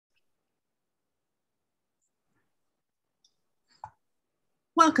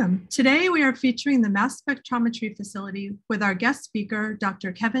Welcome. Today we are featuring the mass spectrometry facility with our guest speaker,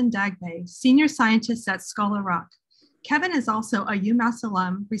 Dr. Kevin Dagbay, senior scientist at Scholar Rock. Kevin is also a UMass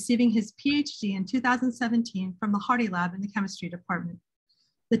alum, receiving his PhD in 2017 from the Hardy Lab in the chemistry department.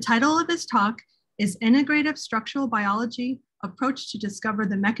 The title of his talk is Integrative Structural Biology: Approach to Discover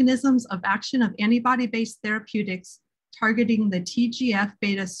the Mechanisms of Action of Antibody-Based Therapeutics Targeting the TGF-β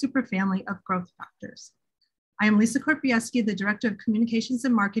Superfamily of Growth Factors. I am Lisa Korpieski, the Director of Communications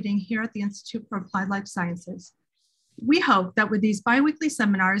and Marketing here at the Institute for Applied Life Sciences. We hope that with these bi-weekly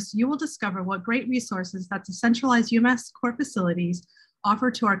seminars, you will discover what great resources that the centralized UMass core facilities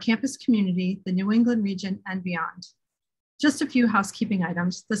offer to our campus community, the New England region, and beyond. Just a few housekeeping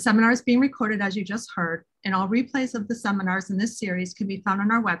items. The seminar is being recorded, as you just heard, and all replays of the seminars in this series can be found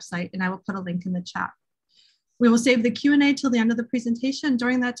on our website, and I will put a link in the chat. We will save the Q&A till the end of the presentation.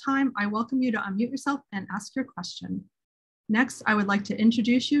 During that time, I welcome you to unmute yourself and ask your question. Next, I would like to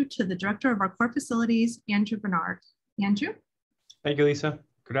introduce you to the Director of our core facilities, Andrew Bernard. Andrew? Thank you, Lisa.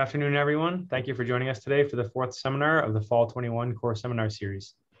 Good afternoon, everyone. Thank you for joining us today for the fourth seminar of the Fall 21 Core Seminar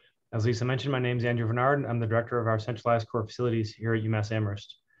Series. As Lisa mentioned, my name is Andrew Bernard. I'm the Director of our centralized core facilities here at UMass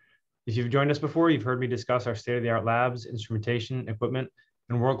Amherst. If you've joined us before, you've heard me discuss our state-of-the-art labs, instrumentation, equipment,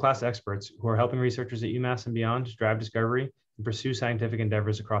 and world-class experts who are helping researchers at UMass and beyond to drive discovery and pursue scientific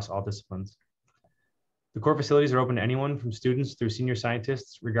endeavors across all disciplines. The core facilities are open to anyone from students through senior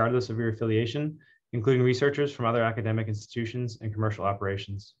scientists, regardless of your affiliation, including researchers from other academic institutions and commercial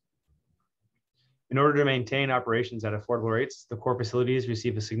operations. In order to maintain operations at affordable rates, the core facilities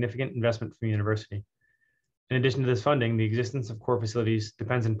receive a significant investment from the university. In addition to this funding, the existence of core facilities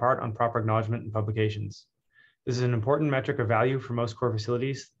depends in part on proper acknowledgement and publications. This is an important metric of value for most core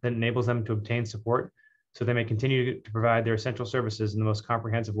facilities that enables them to obtain support so they may continue to provide their essential services in the most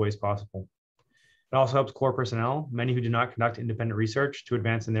comprehensive ways possible. It also helps core personnel, many who do not conduct independent research, to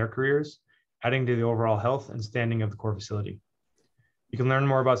advance in their careers, adding to the overall health and standing of the core facility. You can learn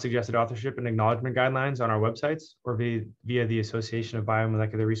more about suggested authorship and acknowledgement guidelines on our websites or via the Association of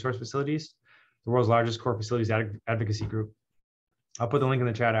Biomolecular Resource Facilities, the world's largest core facilities advocacy group. I'll put the link in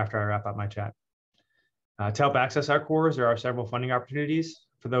the chat after I wrap up my chat. To help access our cores, there are several funding opportunities.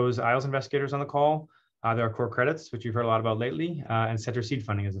 For those Eyles investigators on the call, there are core credits, which you've heard a lot about lately, and center seed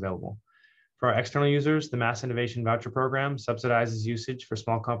funding is available. For our external users, the Mass Innovation Voucher Program subsidizes usage for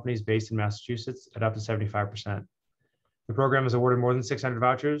small companies based in Massachusetts at up to 75%. The program has awarded more than 600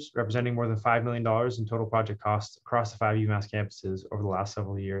 vouchers, representing more than $5 million in total project costs across the 5 UMass campuses over the last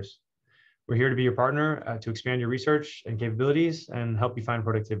several years. We're here to be your partner to expand your research and capabilities and help you find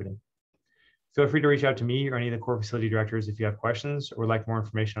productivity. Feel free to reach out to me or any of the core facility directors if you have questions or would like more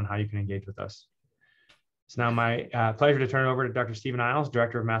information on how you can engage with us. It's now my pleasure to turn it over to Dr. Stephen Eyles,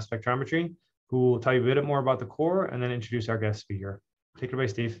 Director of Mass Spectrometry, who will tell you a bit more about the core and then introduce our guest speaker. Take it away,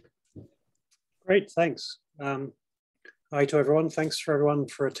 Steve. Great, thanks. Hi to everyone. Thanks for everyone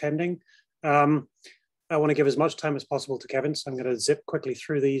for attending. I want to give as much time as possible to Kevin, so I'm going to zip quickly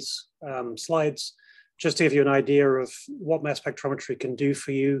through these slides just to give you an idea of what mass spectrometry can do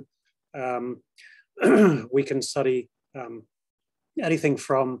for you. We can study anything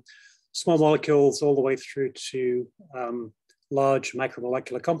from small molecules all the way through to large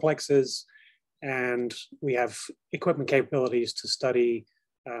macromolecular complexes, and we have equipment capabilities to study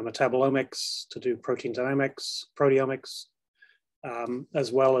metabolomics, to do protein dynamics, proteomics,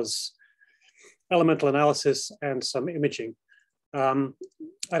 as well as elemental analysis and some imaging. I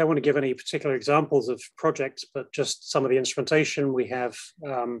don't want to give any particular examples of projects, but just some of the instrumentation. We have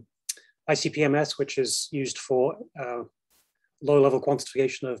ICP-MS, which is used for low-level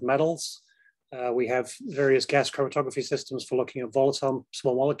quantification of metals. We have various gas chromatography systems for looking at volatile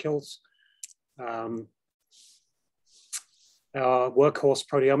small molecules. Our workhorse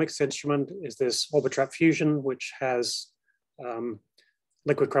proteomics instrument is this Orbitrap Fusion, which has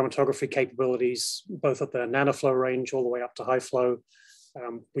liquid chromatography capabilities, both at the nanoflow range all the way up to high flow.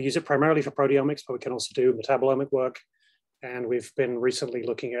 We use it primarily for proteomics, but we can also do metabolomic work. And we've been recently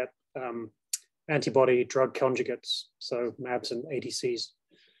looking at antibody drug conjugates, so MABs and ADCs.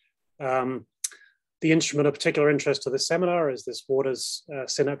 The instrument of particular interest to this seminar is this Waters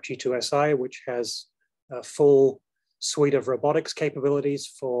Synapse G2SI, which has a full suite of robotics capabilities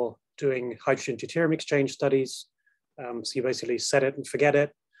for doing hydrogen deuterium exchange studies. So you basically set it and forget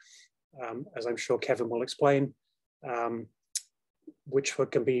it, as I'm sure Kevin will explain, which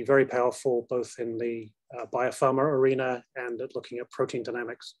can be very powerful both in the biopharma arena and at looking at protein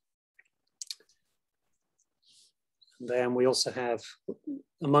dynamics. And then we also have,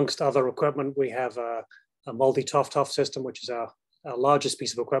 amongst other equipment, we have a multi-TOF system, which is our largest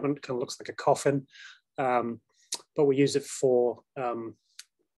piece of equipment. It kind of looks like a coffin, but we use it for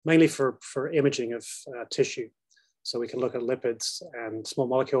mainly for imaging of tissue. So we can look at lipids and small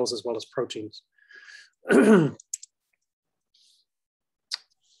molecules as well as proteins.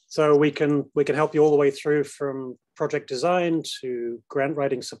 So we can help you all the way through from project design to grant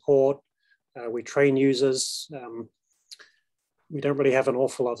writing support. We train users. We don't really have an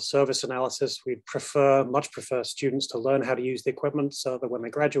awful lot of service analysis. We much prefer students to learn how to use the equipment so that when they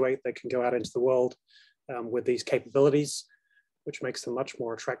graduate, they can go out into the world with these capabilities, which makes them much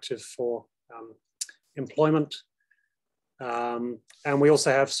more attractive for employment. And we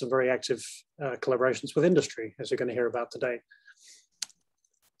also have some very active collaborations with industry, as you're going to hear about today.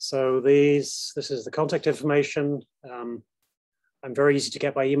 So this is the contact information. I'm very easy to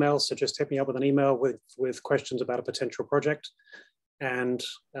get by email, so just hit me up with an email with questions about a potential project, and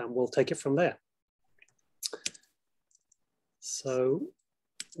we'll take it from there. So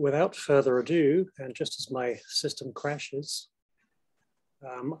without further ado, and just as my system crashes,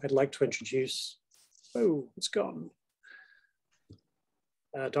 I'd like to introduce, oh, it's gone,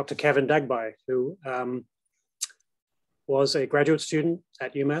 Dr. Kevin Dagbay, who was a graduate student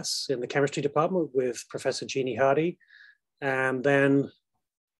at UMass in the chemistry department with Professor Jeannie Hardy, and then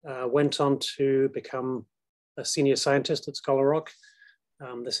went on to become a senior scientist at Scholar Rock.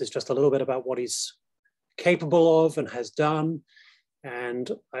 This is just a little bit about what he's capable of and has done.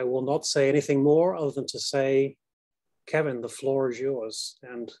 And I will not say anything more other than to say, Kevin, the floor is yours.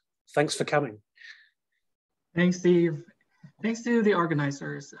 And thanks for coming. Thanks, Steve. Thanks to the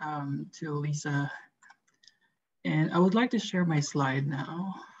organizers, to Lisa. And I would like to share my slide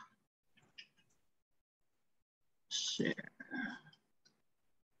now. Share.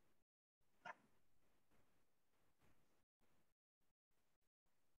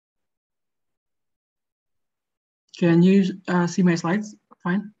 Can you see my slides?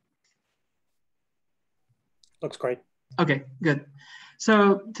 Fine. Looks great. Okay, good.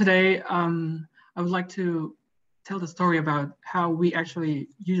 So today, I would like to tell the story about how we actually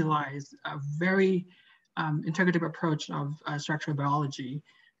utilize a very integrative approach of structural biology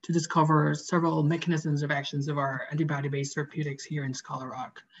to discover several mechanisms of actions of our antibody-based therapeutics here in Scholar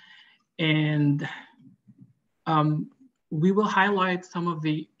Rock. And we will highlight some of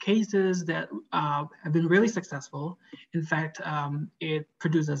the cases that have been really successful. In fact, it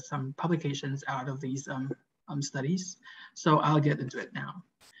produces some publications out of these studies. So I'll get into it now.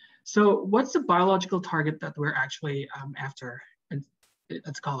 So what's the biological target that we're actually after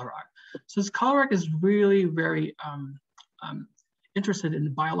at Scholar Rock? So Scholar Rock is really very interested in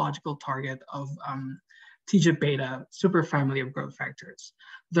the biological target of TGF-β superfamily of growth factors.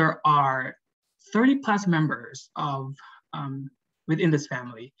 There are 30+ members of within this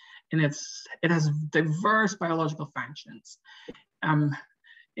family, and it has diverse biological functions.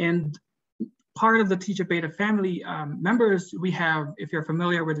 And part of the TGF-β family members we have, if you're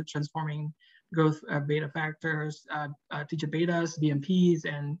familiar with the transforming growth beta factors, TGF-βs, BMPs,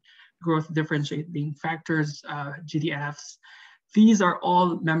 and growth differentiating factors, GDFs. These are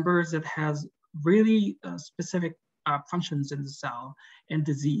all members that has really specific functions in the cell and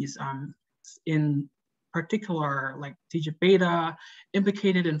disease. In particular, like TGF-β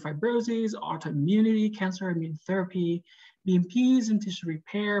implicated in fibrosis, autoimmunity, cancer immunotherapy, BMPs in tissue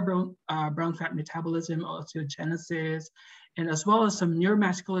repair, brown fat metabolism, osteogenesis, and as well as some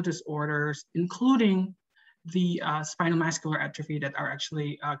neuromuscular disorders, including the spinal muscular atrophy that are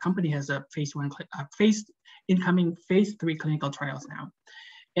actually, company has a incoming phase 3 clinical trials now.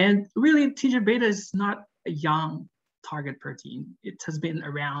 And really TGF-β is not a young target protein. It has been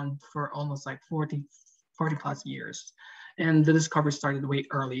around for almost like 40+ years. And the discovery started way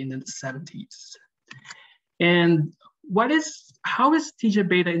early in the 70s. And how is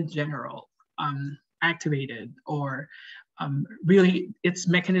TGF-β in general activated, or really its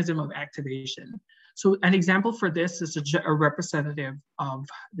mechanism of activation? So an example for this is a representative of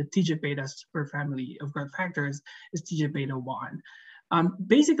the TGF-β superfamily of growth factors is TGF-β1.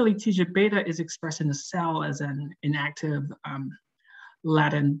 Basically, TGF-β is expressed in the cell as an inactive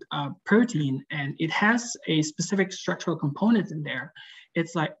latent protein, and it has a specific structural component in there.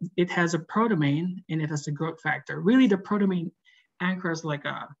 It's like it has a prodomain and it has a growth factor. Really, the prodomain anchors like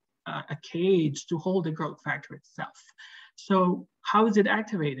a cage to hold the growth factor itself. So how is it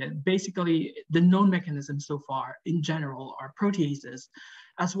activated? Basically, the known mechanisms so far in general are proteases,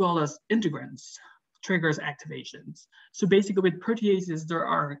 as well as integrants triggers activations. So basically with proteases, there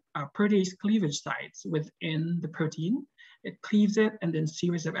are protease cleavage sites within the protein. It cleaves it, and then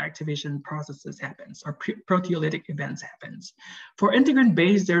series of activation processes happens, or proteolytic events happens. For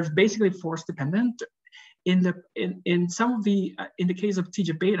integrant-based, there's basically force dependent. In the case of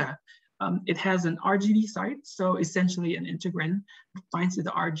TGF-β, It has an RGD site, so essentially an integrin binds to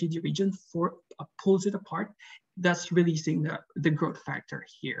the RGD region, pulls it apart, thus releasing the growth factor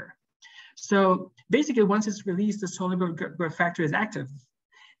here. So basically, once it's released, the soluble growth factor is active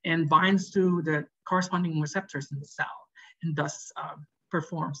and binds to the corresponding receptors in the cell, and thus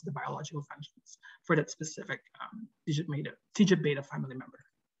performs the biological functions for that specific TGF-β family member.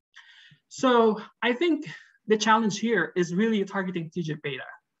 So I think the challenge here is really targeting TGF-β.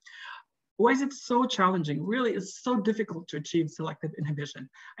 Why is it so challenging? Really, it's so difficult to achieve selective inhibition.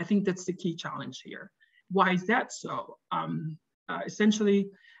 I think that's the key challenge here. Why is that so? Essentially,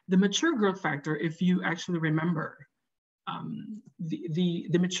 the mature growth factor, if you actually remember,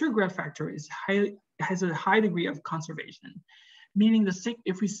 the mature growth factor has a high degree of conservation, meaning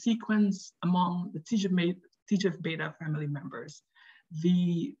if we sequence among the TGF-β family members,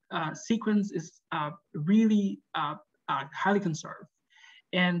 the sequence is really highly conserved.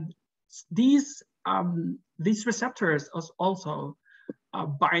 And these receptors also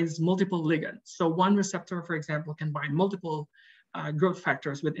binds multiple ligands. So one receptor, for example, can bind multiple growth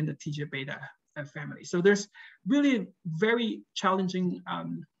factors within the TGF-β family. So there's really very challenging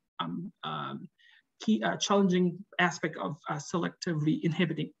challenging aspect of selectively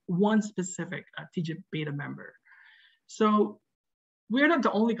inhibiting one specific TGF-β member. So we're not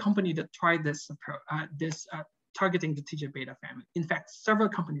the only company that tried this targeting the TGF-β family. In fact, several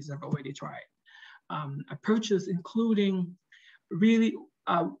companies have already tried approaches, including really,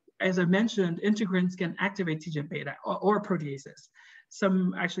 as I mentioned, integrins can activate TGF-β or proteases.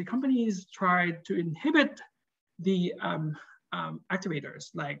 Some actually companies tried to inhibit the activators,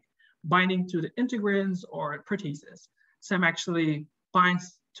 like binding to the integrins or proteases. Some actually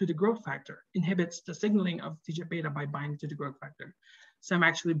binds to the growth factor, inhibits the signaling of TGF-β by binding to the growth factor. Some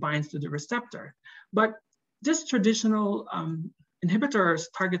actually binds to the receptor. But this traditional inhibitors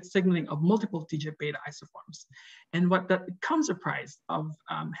target signaling of multiple TGF-β isoforms. And what that comes a price of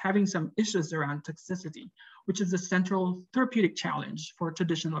having some issues around toxicity, which is the central therapeutic challenge for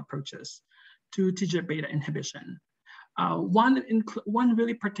traditional approaches to TGF-β inhibition. One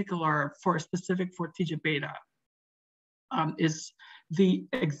really particular specific for TGF-β is the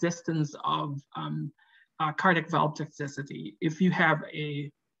existence of cardiac valve toxicity if you have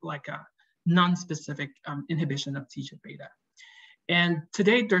a non-specific inhibition of TGF-β. And to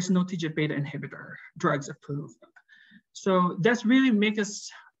date, there's no TGF-β inhibitor drugs approved. So that's really make us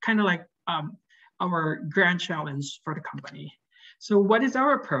kind of like our grand challenge for the company. So what is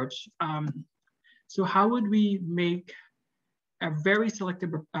our approach? So how would we make a very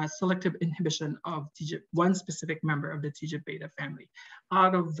selective inhibition of one specific member of the TGF-β family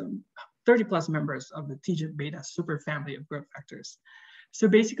out of the 30+ members of the TGF-β superfamily of growth factors? So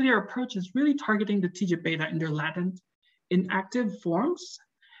basically our approach is really targeting the TGF-β in their latent inactive forms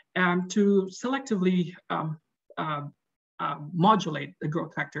to selectively modulate the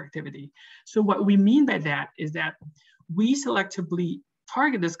growth factor activity. So what we mean by that is that we selectively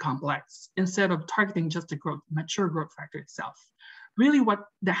target this complex instead of targeting just the mature growth factor itself. Really what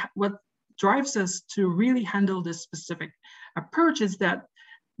drives us to really handle this specific approach is that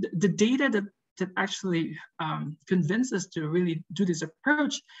the data that actually convince us to really do this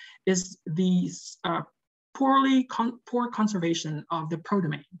approach is the poor conservation of the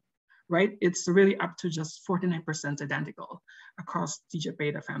prodomain, right? It's really up to just 49% identical across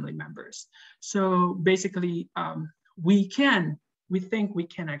TGF-β family members. So basically, we think we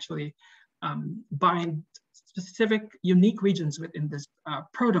can actually bind specific unique regions within this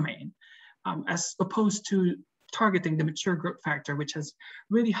prodomain, as opposed to targeting the mature growth factor, which has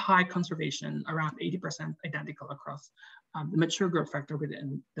really high conservation, around 80% identical across the mature growth factor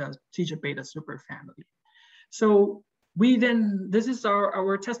within the TGF-β superfamily. So this is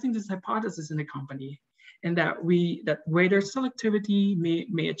our testing this hypothesis in the company, and that greater selectivity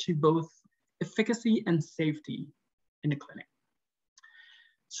may achieve both efficacy and safety in the clinic.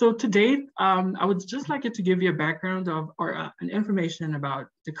 So to date, I would just like to give you a background of an information about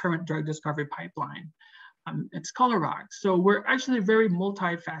the current drug discovery pipeline at Scholar Rock. So we're actually very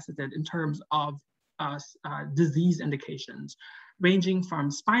multifaceted in terms of disease indications, ranging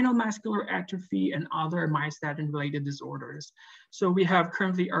from spinal muscular atrophy and other myostatin-related disorders. So we have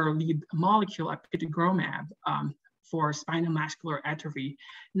currently our lead molecule, apitegromab, for spinal muscular atrophy,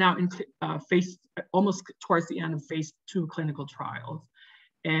 now in almost towards the end of phase 2 clinical trials.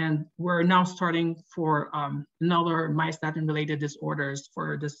 And we're now starting for another myostatin-related disorders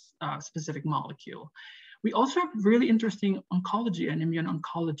for this specific molecule. We also have really interesting oncology and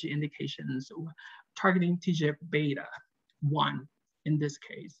immuno-oncology indications targeting TGF-β1 in this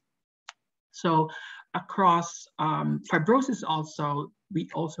case. So across fibrosis also, we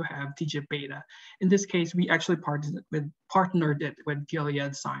also have TGF-β. In this case, we actually partnered it with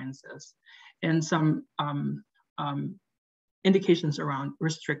Gilead Sciences and some indications around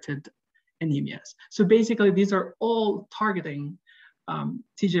restricted anemias. So basically, these are all targeting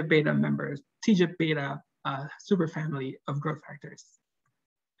TGF-β members, TGF-β superfamily of growth factors.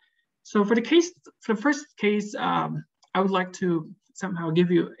 So for the first case, I would like to somehow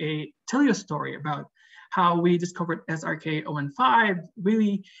tell you a story about how we discovered SRK-015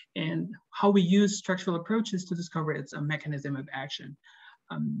 really, and how we use structural approaches to discover its mechanism of action.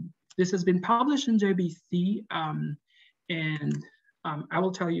 This has been published in JBC, and I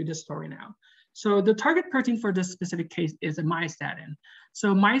will tell you this story now. So the target protein for this specific case is a myostatin.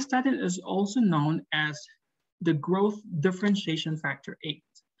 So myostatin is also known as the growth differentiation factor 8.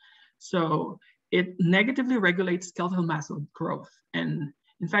 So it negatively regulates skeletal muscle growth. And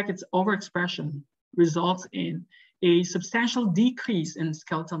in fact, its overexpression results in a substantial decrease in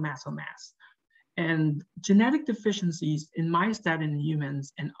skeletal muscle mass. And genetic deficiencies in myostatin in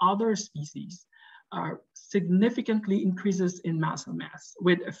humans and other species significantly increases in muscle mass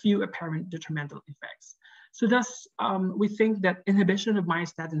with a few apparent detrimental effects. So thus, we think that inhibition of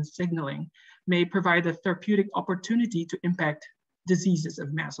myostatin signaling may provide a therapeutic opportunity to impact diseases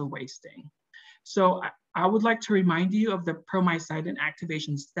of muscle wasting. So I would like to remind you of the promyostatin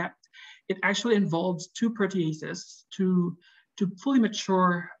activation step. It actually involves two proteases to fully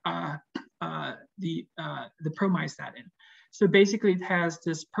mature the promyostatin. So basically it has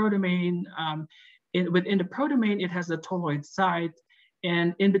this prodomain, within the prodomain, it has a tolloid site,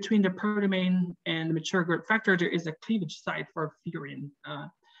 and in between the prodomain and the mature growth factor, there is a cleavage site for furin.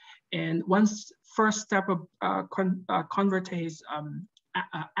 And once first step of convertase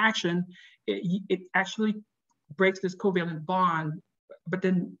action, it actually breaks this covalent bond, but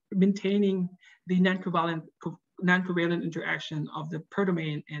then maintaining the non-covalent interaction of the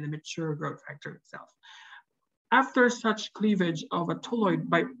prodomain and the mature growth factor itself. After such cleavage of a tolloid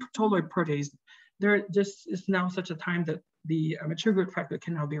by tolloid protease, there just is now such a time that the mature growth factor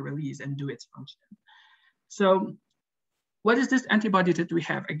can now be released and do its function. So what is this antibody that we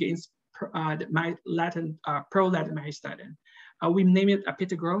have against pro-latent myostatin? We name it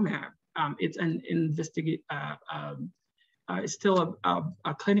apitegromab. It's an it's still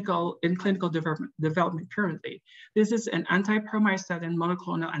in clinical development currently. This is an anti-promyostatin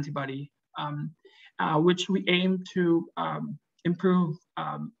monoclonal antibody, which we aim to improve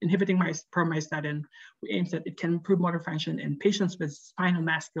inhibiting promyostatin. We aim that it can improve motor function in patients with spinal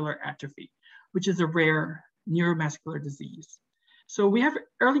muscular atrophy, which is a rare neuromuscular disease. So we have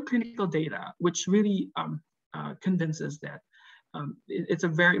early clinical data, which really convinces that it's a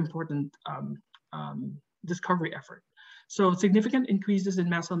very important discovery effort. So significant increases in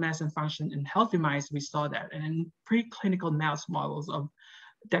muscle mass and function in healthy mice, we saw that, and in preclinical mouse models of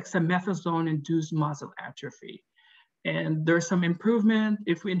dexamethasone-induced muscle atrophy. And there's some improvement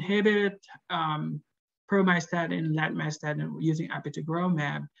if we inhibit promyostatin, latent myostatin using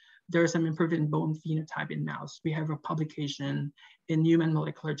apitegromab. There's some improvement in bone phenotype in mouse. We have a publication in Human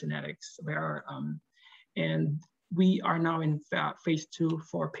Molecular Genetics where, and we are now in phase 2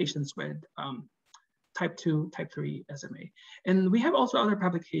 for patients with type 2, type 3 SMA. And we have also other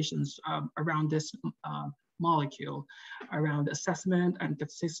publications around this molecule, around assessment and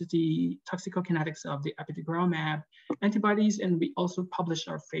toxicity, toxicokinetics of the apitegromab antibodies, and we also published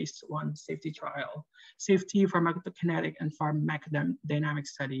our phase 1 safety trial, safety, pharmacokinetic, and pharmacodynamic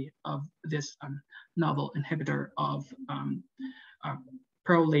study of this novel inhibitor of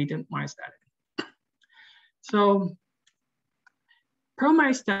pro-latent myostatin. So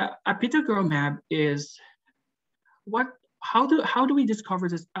apitegromab is how do we discover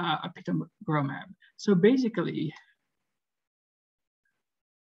this apitegromab? So basically,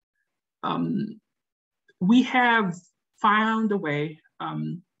 we have found a way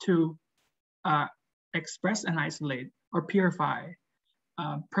to express and isolate or purify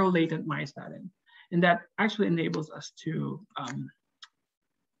pro-latent myostatin, and that actually enables us to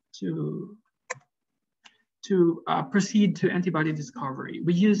proceed to antibody discovery.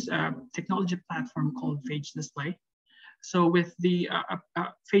 We use a technology platform called phage display. So with the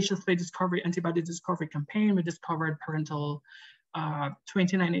phage display discovery, antibody discovery campaign, we discovered parental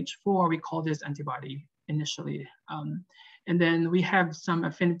 29H4. We call this antibody initially. And then we have some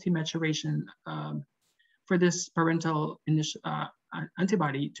affinity maturation for this parental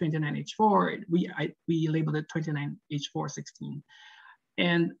antibody 29H4. We labeled it 29H416.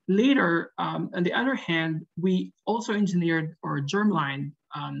 And later, on the other hand, we also engineered or germlined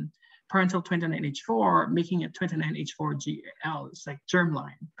parental 29H4, making it 29H4GL. It's like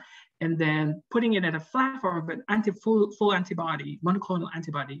germline. and then putting it in a flat form of an full antibody, monoclonal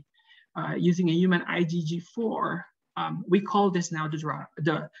antibody, using a human IgG4. We call this now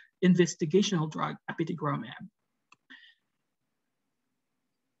the investigational drug, apitegromab.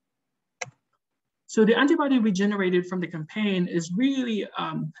 So the antibody we generated from the campaign is really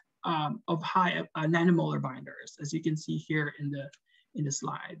of high nanomolar binders, as you can see here in the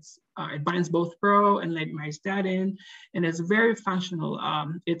slides. It binds both pro and like myostatin, and it's very functional.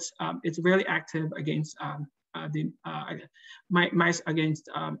 It's really active against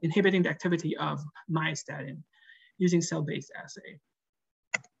inhibiting the activity of myostatin using cell-based assay.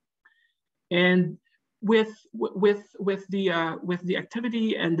 And with the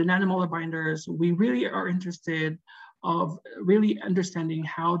activity and the nanomolar binders, we really are interested of really understanding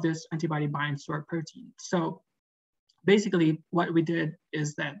how this antibody binds to our protein. So basically what we did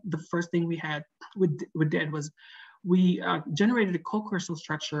is that the first thing we did was we generated a co-crystal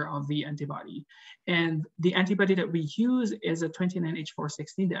structure of the antibody. And the antibody that we use is a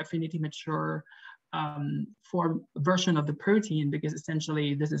 29H416, the affinity mature form version of the protein, because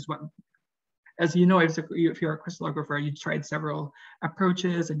essentially this is what, as you know, if you're a crystallographer, you tried several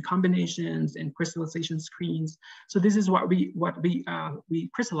approaches and combinations and crystallization screens. So this is what we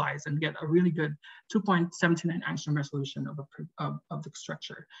crystallize and get a really good 2.79 angstrom resolution of the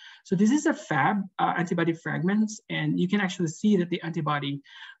structure. So this is a Fab antibody fragments, and you can actually see that the antibody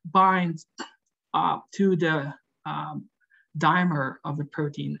binds to the dimer of the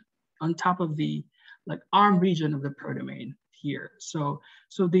protein on top of the arm region of the prodomain here. So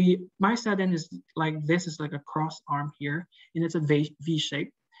the myostatin is like this, is like a cross arm here, and it's a V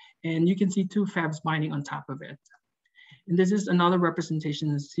shape. And you can see two Fabs binding on top of it. And this is another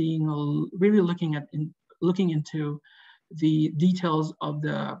representation, really looking into the details of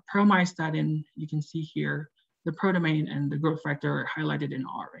the pro-myostatin. You can see here the prodomain and the growth factor highlighted in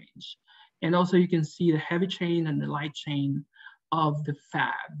orange. And also you can see the heavy chain and the light chain of the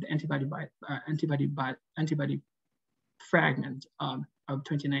Fab, the antibody fragment of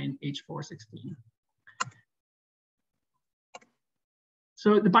 29H416.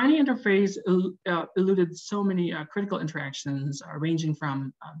 So the binding interface eluded so many critical interactions, ranging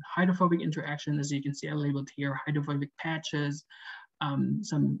from hydrophobic interaction, as you can see I labeled here, hydrophobic patches,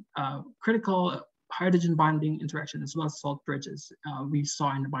 some critical hydrogen bonding interaction, as well as salt bridges we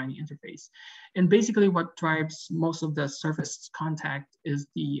saw in the binding interface. And basically what drives most of the surface contact is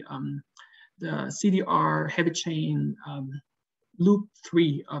the CDR heavy chain loop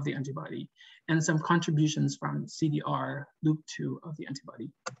 3 of the antibody, and some contributions from CDR loop 2 of the antibody.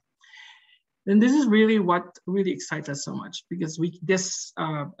 And this is really what really excites us so much, because we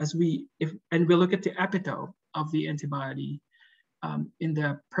look at the epitope of the antibody in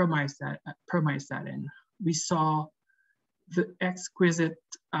the pro-myostatin, we saw the exquisite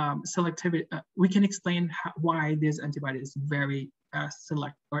selectivity. We can explain why this antibody is very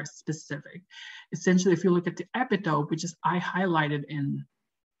select or specific. Essentially, if you look at the epitope, which is I highlighted in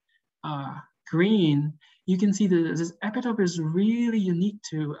green, you can see that this epitope is really unique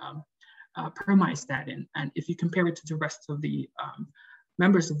to pro-myostatin. And if you compare it to the rest of the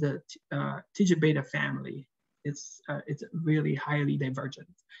members of the TGF-β family, it's really highly divergent.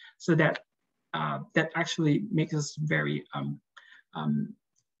 So that actually makes us very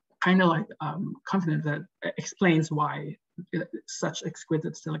confident that explains why such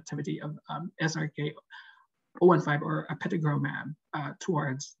exquisite selectivity of SRK-015 or apitegromab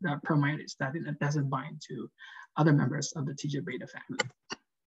towards the pro-myostatin that doesn't bind to other members of the TGF-β family.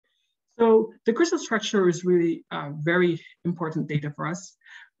 So the crystal structure is really very important data for us,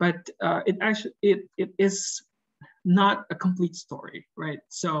 but it is not a complete story, right?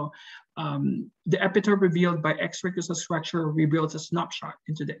 So the epitope revealed by X-ray crystal structure reveals a snapshot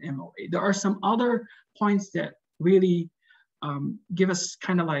into the MOA. There are some other points that really give us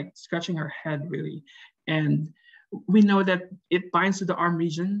kind of like scratching our head, really. And we know that it binds to the arm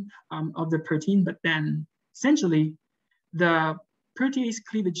region of the protein, but then essentially the protease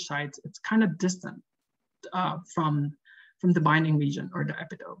cleavage sites, it's kind of distant from the binding region or the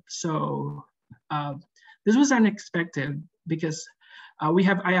epitope. So this was unexpected, because I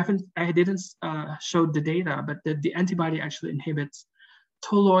didn't show the data, but the antibody actually inhibits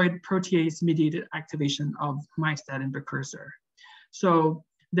tolloid protease mediated activation of myostatin precursor. So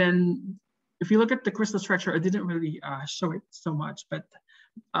then if you look at the crystal structure, I didn't really show it so much, but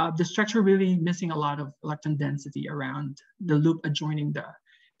the structure really missing a lot of electron density around the loop adjoining the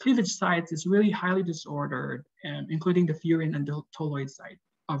cleavage sites is really highly disordered, including the furin and the tolloid site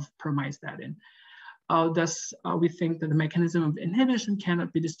of pro-myostatin. Thus, we think that the mechanism of inhibition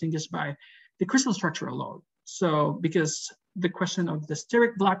cannot be distinguished by the crystal structure alone. So, because the question of the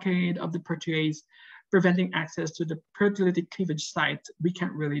steric blockade of the protease, preventing access to the proteolytic cleavage site, we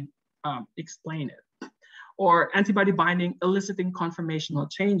can't really explain it. Or antibody binding eliciting conformational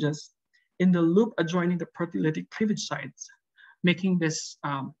changes in the loop adjoining the proteolytic cleavage sites, making this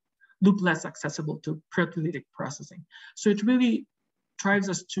loop less accessible to proteolytic processing. So it really drives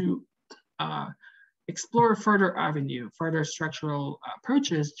us to explore further further structural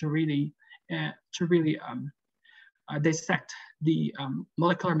approaches to really dissect the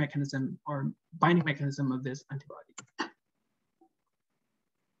molecular mechanism or binding mechanism of this antibody.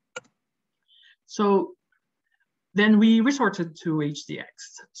 So then we resorted to HDX.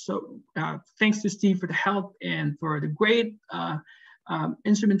 So thanks to Steve for the help and for the great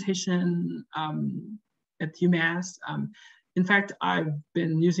instrumentation at UMass. In fact, I've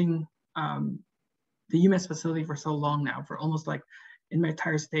been using the UMass facility for so long now, for almost like in my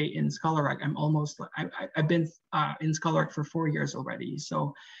entire stay in Scholar Rock, I've been in Scholar Rock for 4 years already.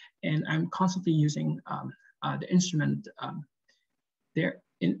 So, and I'm constantly using the instrument there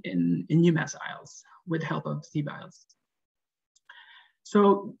in UMass Eyles with help of Steve Eyles.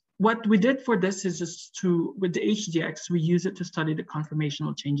 So what we did for this is just with the HDX, we use it to study the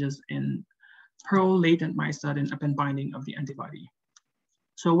conformational changes in pro-latent myostatin upon binding of the antibody.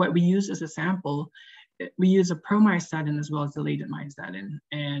 So what we use as a sample, we use a pro-myostatin as well as the latent myostatin,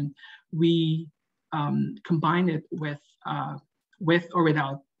 and we combine it with or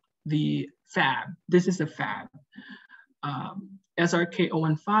without the Fab. This is a Fab.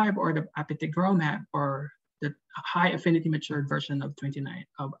 SRK-015 or the apitegromab, or the high affinity matured version of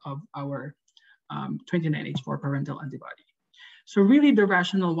our 29H4 parental antibody. So really the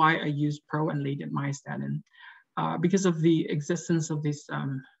rationale why I use pro and latent myostatin, because of the existence of these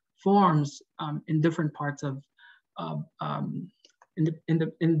forms in different parts of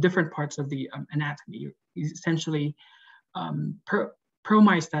in different parts of the anatomy. Essentially,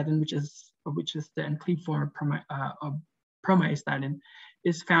 pro-myostatin, which is the enclave form of pro-myostatin,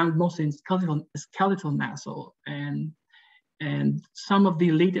 is found mostly in skeletal muscle, and some of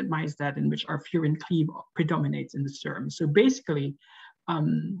the latent myostatin, which are furin cleave, predominates in the serum. So basically,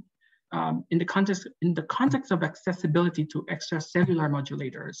 in the context of accessibility to extracellular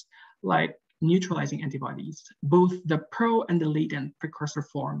modulators, like neutralizing antibodies, both the pro and the latent precursor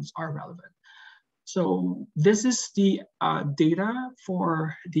forms are relevant. So this is the data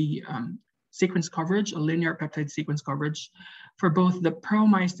for the sequence coverage, a linear peptide sequence coverage for both the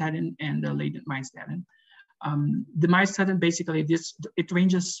pro-myostatin and the latent myostatin. The myostatin, basically, it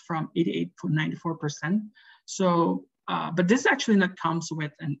ranges from 88 to 94%. So, but this actually not comes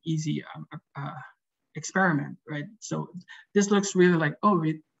with an easy experiment, right? So this looks really like, oh,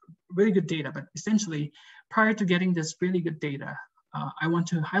 really good data, but essentially, prior to getting this really good data, I want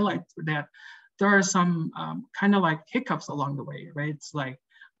to highlight that there are some kind of like hiccups along the way, right? It's like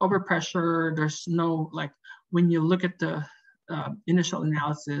overpressure. There's no, like, when you look at the initial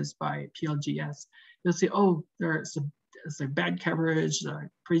analysis by PLGS, you'll see, oh, there's a bad coverage, the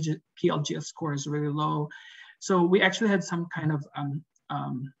PLGS score is really low. So we actually had some kind of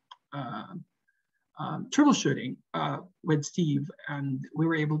troubleshooting with Steve, and we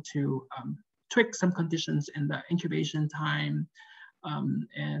were able to tweak some conditions in the incubation time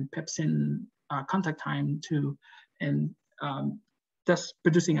and pepsin contact time and thus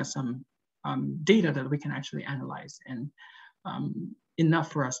producing us some data that we can actually analyze, and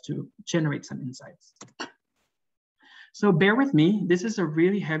enough for us to generate some insights. So bear with me, this is a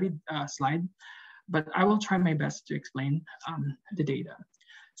really heavy slide, but I will try my best to explain the data.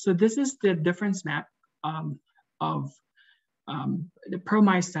 So this is the difference map of the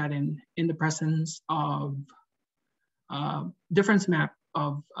pro-myostatin in the presence of difference map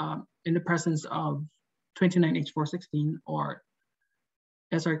of in the presence of 29H416 or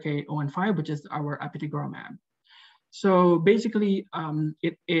SRK-015, which is our apitegromab. So basically,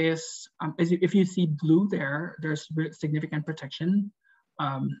 it is, if you see blue there, there's significant protection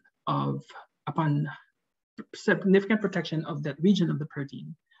significant protection of that region of the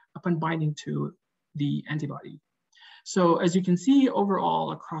protein upon binding to the antibody. So as you can see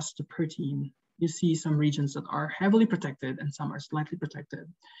overall across the protein, you see some regions that are heavily protected and some are slightly protected.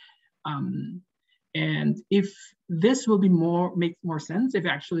 And if this will make more sense if you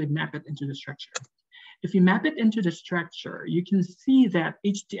actually map it into the structure. If you map it into the structure, you can see that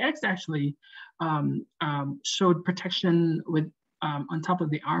HDX actually showed protection with on top of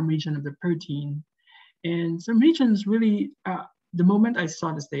the arm region of the protein. And some regions really, the moment I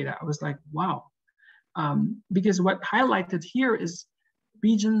saw this data, I was like, wow. Because what highlighted here is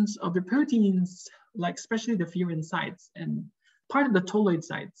regions of the proteins, like especially the furin sites and part of the tolloid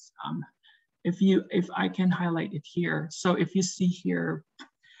sites, if I can highlight it here. So if you see here,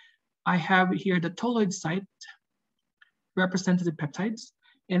 I have here the tolloid site, representative peptides,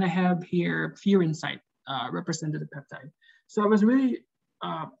 and I have here furin site, representative peptide. So I was really,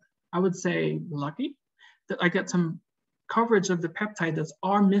 I would say, lucky that I got some coverage of the peptide that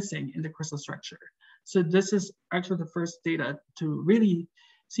are missing in the crystal structure. So this is actually the first data to really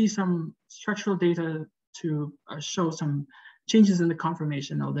see some structural data to show some changes in the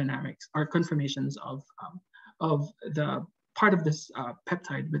conformational dynamics or conformations of the part of this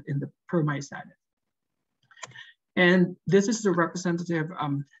peptide within the permyostatin. And this is the representative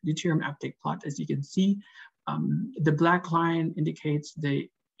deuterium uptake plot. As you can see, the black line indicates the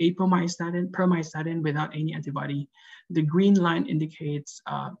apomyostatin, permyostatin without any antibody. The green line indicates,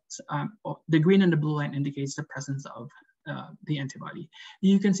 the green and the blue line indicates the presence of the antibody.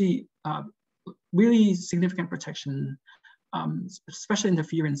 You can see really significant protection, especially in the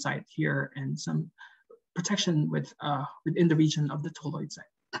furin site here, and some protection within the region of the tolloid site.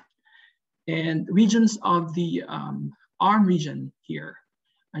 And regions of the arm region here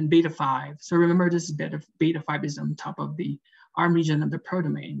and beta 5. So remember, this is beta 5 is on top of the arm region of the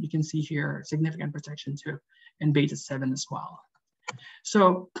prodomain. You can see here significant protection too, and beta 7 as well.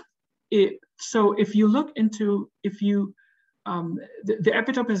 So if you look into, the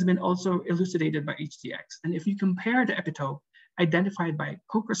epitope has been also elucidated by HDX. And if you compare the epitope identified by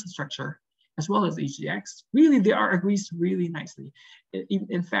co-crystal structure as well as HDX, really they are agrees really nicely.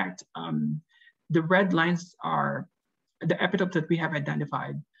 In fact, the red lines are the epitope that we have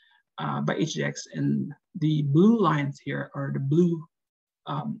identified by HDX, and the blue lines here are the blue,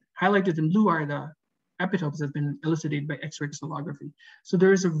 highlighted in blue are the epitopes that have been elucidated by X-ray crystallography. So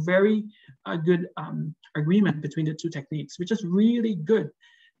there is a very good agreement between the two techniques, which is really good.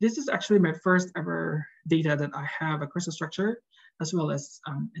 This is actually my first ever data that I have a crystal structure as well as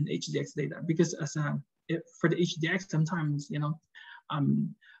an HDX data, because as for the HDX, sometimes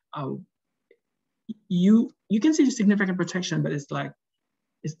you can see significant protection, but it's like,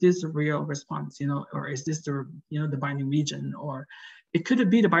 is this a real response, or is this the the binding region, or it could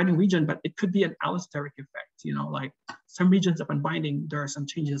be the binding region, but it could be an allosteric effect, like some regions upon binding, there are some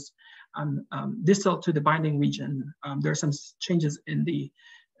changes distal to the binding region. There are some changes in the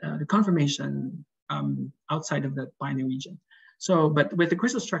conformation outside of the binding region. So, but with the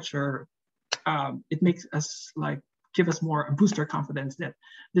crystal structure, it makes us give us more a booster confidence that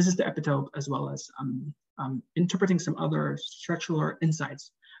this is the epitope, as well as interpreting some other structural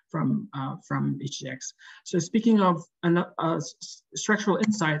insights from HDX. So speaking of structural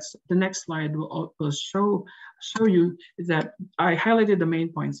insights, the next slide will show you that I highlighted the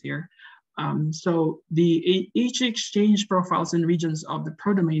main points here. So the H exchange profiles in regions of the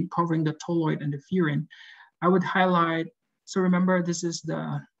prodomain covering the tolloid and the furin, I would highlight. So remember, this is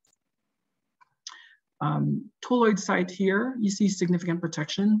the tolloid site here. You see significant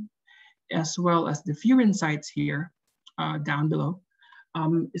protection, as well as the furin sites here down below,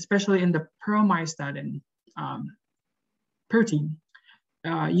 especially in the permyostatin protein.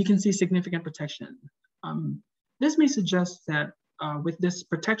 You can see significant protection. This may suggest that with this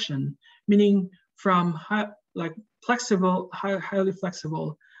protection, meaning from highly flexible,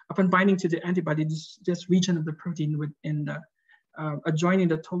 upon binding to the antibody, this region of the protein within the adjoining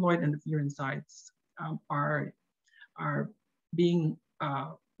the tolloid and the furin sites are being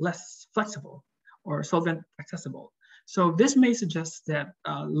less flexible or solvent accessible. So this may suggest that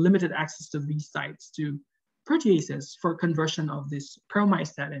limited access to these sites to proteases for conversion of this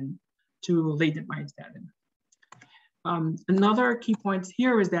permyostatin to latent myostatin. Another key point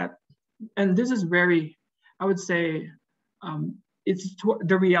here is that, and this is very, I would say, it's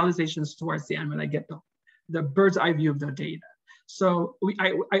the realizations towards the end when I get the bird's eye view of the data. So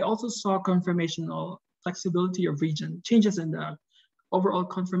I also saw conformational flexibility of region, changes in the overall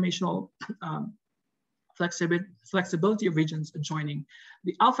conformational flexibility of regions adjoining.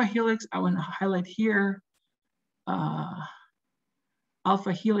 The alpha helix, I want to highlight here,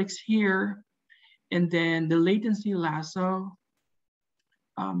 alpha helix here, and then the latency lasso,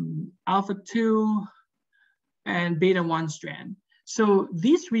 alpha 2, and beta 1 strand. So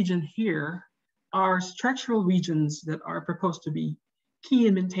these regions here are structural regions that are proposed to be key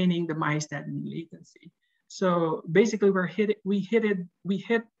in maintaining the myostatin latency. So basically, we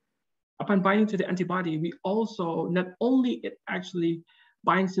hit upon binding to the antibody. We also, not only it actually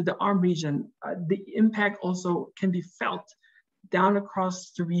binds to the arm region, the impact also can be felt down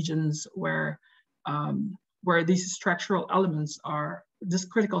across the regions where these structural elements are, these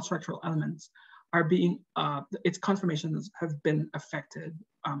critical structural elements are being, its conformations have been affected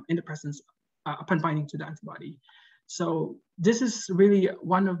in the presence upon binding to the antibody. So this is really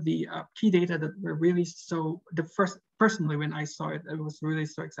one of the key data that we're really personally, when I saw it, I was really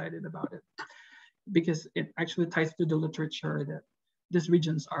so excited about it, because it actually ties to the literature that these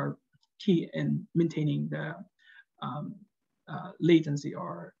regions are key in maintaining the latency,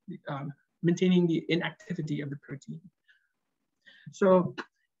 or maintaining the inactivity of the protein. So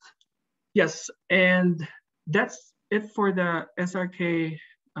yes, and that's it for the SRK,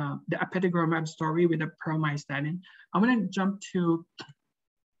 the apitegromab story with the promystatin. I'm going to jump to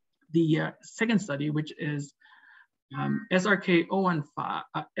the second study, which is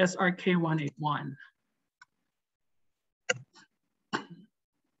SRK181.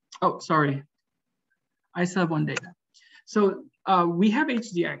 Oh, sorry, I still have one data. So we have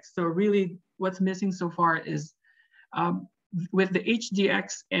HDX. So really what's missing so far is with the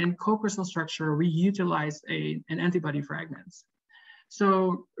HDX and co-crystal structure, we utilize an antibody fragments.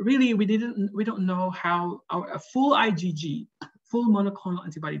 So really we don't know how a full IgG, full monoclonal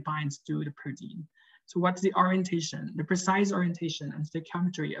antibody binds to the protein. So what's the orientation, the precise orientation and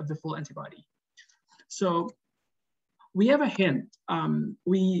stoichiometry of the full antibody? So we have a hint.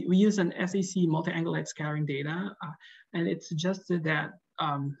 We use an SAC multi-angle light scattering data, and it suggested that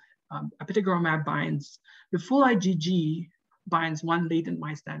apitegromab binds, the full IgG binds one latent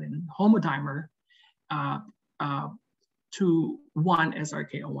myostatin homodimer to one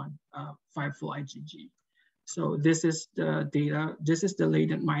SRK01, 5 full IgG. So this is the data. This is the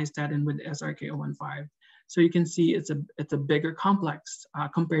latent myostatin with SRK015. So you can see it's a bigger complex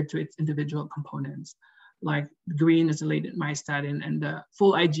compared to its individual components. Like green is the latent myostatin, and the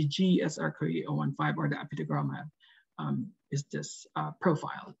full IgG SRK015, or the apitegromab, is this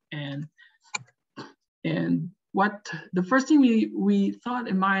profile. And what the first thing we thought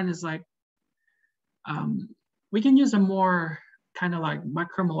in mind is like, we can use a more kind of like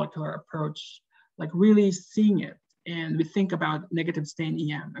micromolecular approach, like really seeing it. And we think about negative stain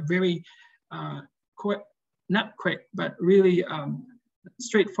EM, a very not quick, but really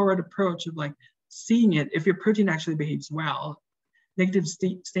straightforward approach of like seeing it. If your protein actually behaves well, negative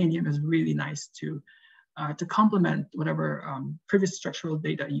stain EM is really nice to complement whatever previous structural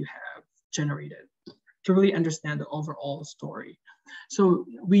data you have generated to really understand the overall story. So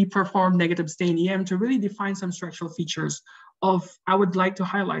we perform negative stain EM to really define some structural features of, I would like to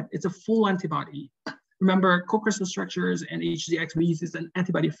highlight, it's a full antibody. Remember, co-crystal structures and HDX, we use an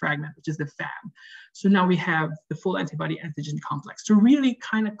antibody fragment, which is the Fab. So now we have the full antibody antigen complex to really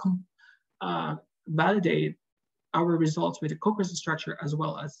kind of validate our results with the co-crystal structure as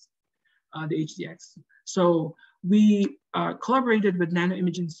well as the HDX. So we collaborated with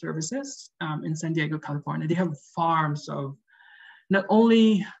Nanoimaging Services in San Diego, California. They have farms of not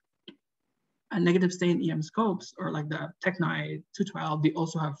only negative stain EM scopes, or like the Techni 212, they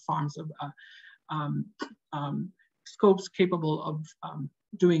also have farms of scopes capable of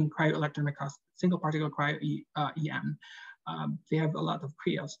doing cryo-electron microscopy, single particle cryo-EM. They have a lot of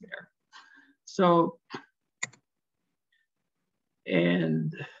cryos there. So,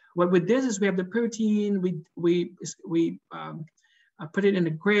 and what with this is we have the protein, we put it in a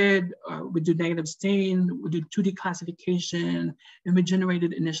grid, we do negative stain, we do 2D classification, and we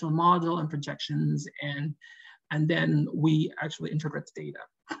generated initial model and projections, and then we actually interpret the data.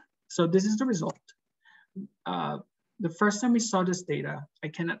 So this is the result. The first time we saw this data, I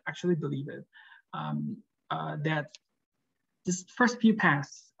cannot actually believe it, that this first few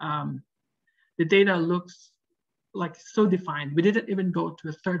pass, the data looks like so defined. We didn't even go to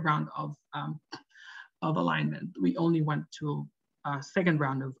a third round of alignment. We only went to a second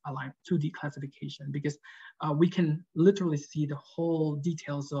round of alignment, 2D classification, because we can literally see the whole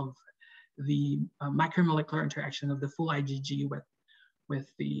details of the macromolecular interaction of the full IgG with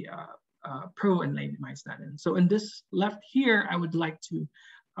the pro and latent myostatin. So in this left here, I would like to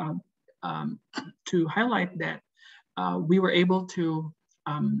highlight that we were able to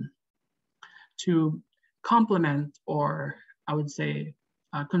complement, or I would say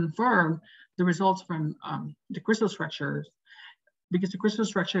confirm the results from the crystal structures, because the crystal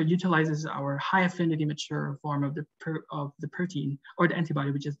structure utilizes our high affinity mature form of the protein or the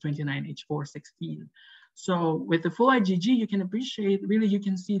antibody, which is 29H416. So with the full IgG, you can appreciate, really you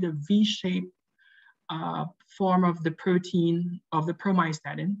can see the V-shaped form of the protein of the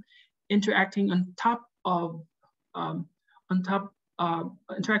promystatin interacting on top of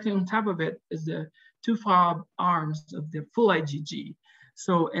interacting on top of it is the 2 Fab arms of the full IgG.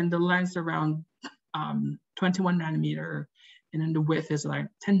 So, and the length around 21 nanometer, and then the width is like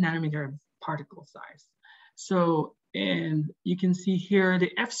 10 nanometer particle size. So, and you can see here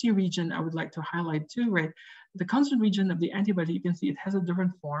the FC region, I would like to highlight too, right? The constant region of the antibody, you can see it has a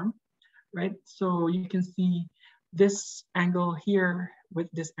different form, right? So you can see this angle here with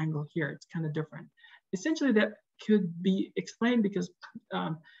this angle here, it's kind of different. Essentially, that could be explained because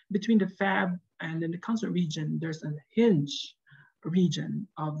between the Fab and then the constant region, there's a hinge region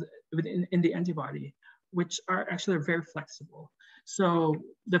of in the antibody, which are actually very flexible. So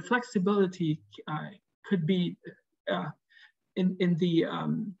the flexibility could be in the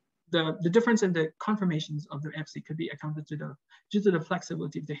difference in the conformations of the Fc could be accounted due to the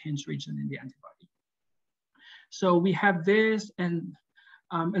flexibility of the hinge region in the antibody. So we have this and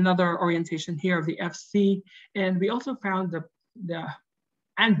another orientation here of the Fc, and we also found the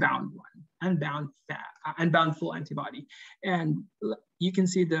unbound one, unbound full antibody, and you can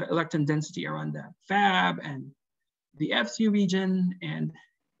see the electron density around the Fab and the Fc region. And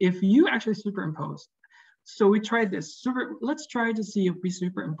if you actually superimpose, so we tried this. Let's try to see if we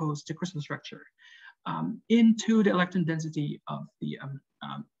superimpose the crystal structure into the electron density of the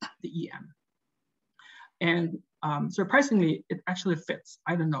EM. And surprisingly, it actually fits.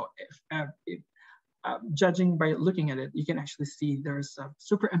 I don't know if judging by looking at it, you can actually see there's a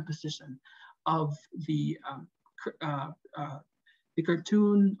superimposition of the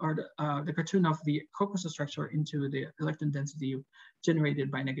cartoon or the cartoon of the co-crystal structure into the electron density generated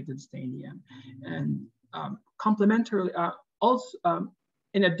by negative stain EM. And complementarily, also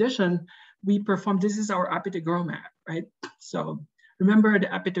in addition, we performed, this is our apitegromab map, right? So remember, the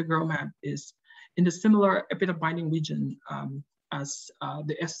apitegromab map is in the similar epitope binding region as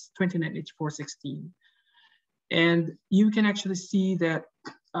the S29H416. And you can actually see that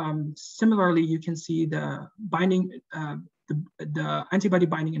similarly, you can see the binding, the antibody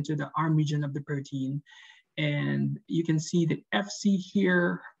binding into the arm region of the protein. And you can see the Fc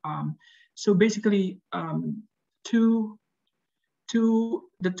here. So basically, the two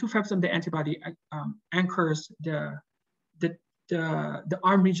Fabs of the antibody anchors the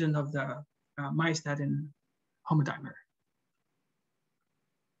arm region of the myostatin homodimer.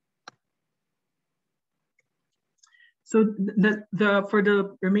 So for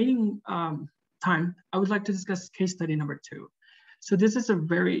the remaining time, I would like to discuss case study number 2. So this is a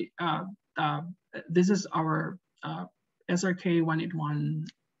very, this is our SRK-181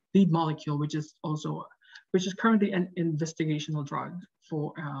 lead molecule, which is currently an investigational drug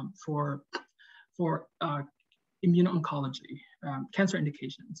for immuno-oncology, cancer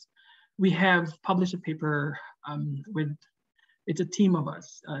indications. We have published a paper it's a team of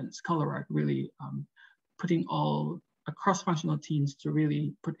us, Scholar Rock, really putting all cross-functional teams to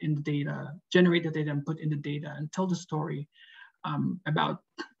really put in the data, generate the data and put in the data and tell the story about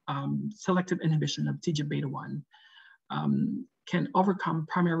selective inhibition of TGF-β1 can overcome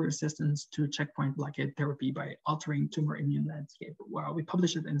primary resistance to checkpoint blockade therapy by altering tumor immune landscape. Well, we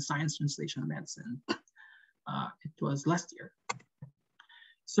published it in Science Translational Medicine. It was last year.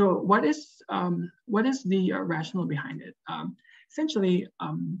 So what is the rationale behind it? Essentially,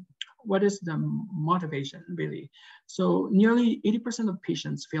 what is the motivation, really? So nearly 80% of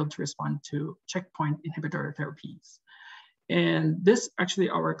patients failed to respond to checkpoint inhibitor therapies. And this actually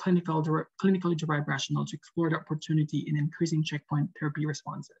our clinically derived rationale to explore the opportunity in increasing checkpoint therapy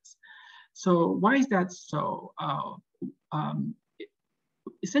responses. So why is that so?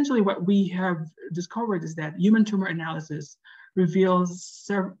 Essentially what we have discovered is that human tumor analysis revealed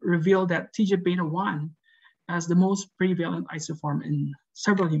that TGF-β1 as the most prevalent isoform in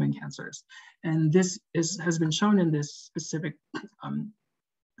several human cancers. And this has been shown in this specific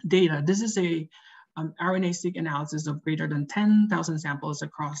data. This is a RNA-seq analysis of greater than 10,000 samples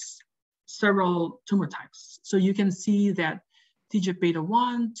across several tumor types. So you can see that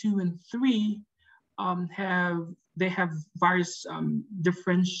TGF-β1, 2, and 3 have various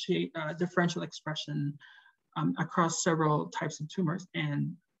differential expression across several types of tumors.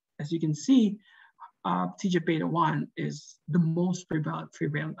 And as you can see, TGF-β1 is the most prevalent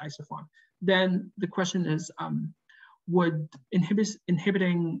isoform. Then the question is, would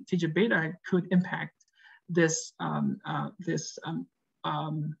inhibiting TGF-β could impact this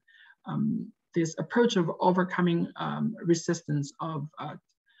this approach of overcoming resistance of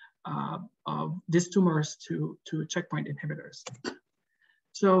these tumors to checkpoint inhibitors?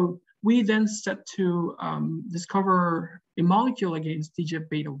 So we then set to discover a molecule against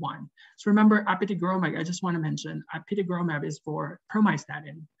TGF-β1. So remember, apitegromab, I just want to mention, apitegromab is for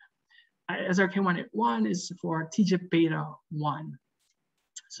promystatin. SRK-181 is for TGF-β1.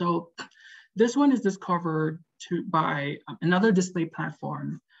 So this one is discovered by another display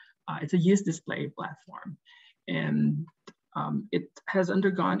platform. It's a yeast display platform. And it has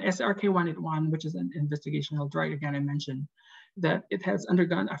undergone SRK-181, which is an investigational drug, again, I mentioned, that it has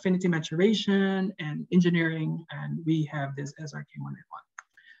undergone affinity maturation and engineering, and we have this SRK-181.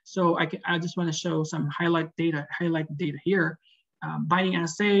 So I just want to show some highlight data here. Binding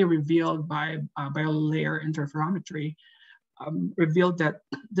assay revealed by biolayer interferometry revealed that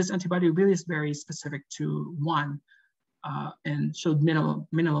this antibody really is very specific to 1 and showed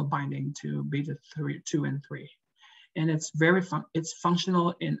minimal binding to beta 2 and 3. And it's it's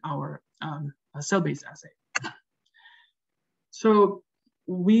functional in our cell-based assay. So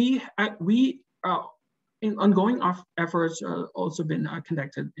in ongoing efforts also been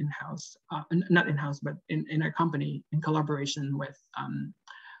conducted in-house, not in-house, but in our company in collaboration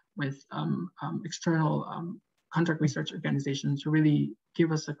with external contract research organizations to really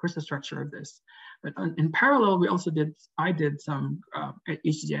give us a crystal structure of this. But in parallel, I did some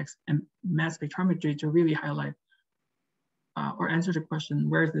HDX and mass spectrometry to really highlight or answer the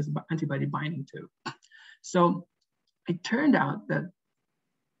question, where is this antibody binding to? So it turned out that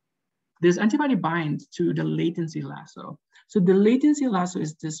this antibody binds to the latency lasso. So the latency lasso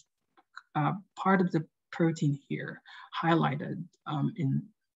is this part of the protein here, highlighted in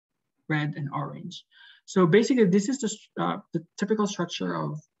red and orange. So basically, this is the typical structure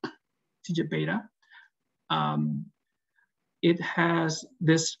of TGF-β. It has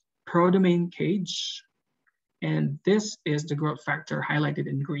this prodomain cage, and this is the growth factor highlighted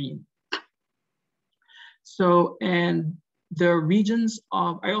in green. So, and the regions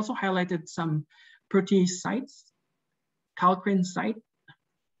of, I also highlighted some protease sites, kallikrein site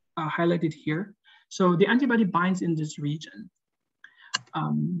highlighted here. So the antibody binds in this region.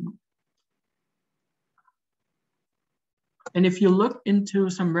 And if you look into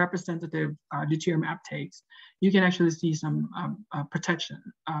some representative deuterium uptakes, you can actually see some protection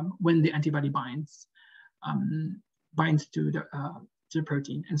when the antibody binds to the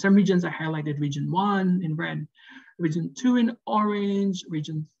protein. And some regions I highlighted: region 1 in red, region 2 in orange,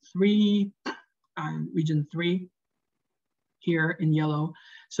 region 3, region 3 here in yellow.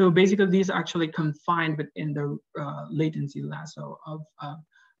 So basically, these are actually confined within the latency lasso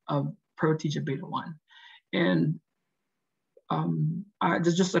of pro-TGF-β1. And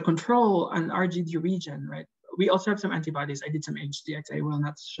there's just a control on RGD region, right? We also have some antibodies. I did some HDX. I will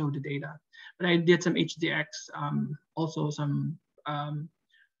not show the data, but I did some HDX, also some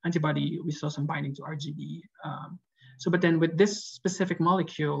antibody. We saw some binding to RGD. But then with this specific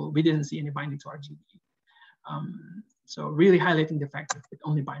molecule, we didn't see any binding to RGD. So really highlighting the fact that it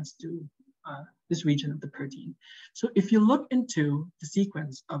only binds to this region of the protein. So if you look into the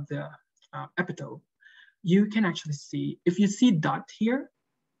sequence of the epitope, you can actually see, if you see dot here,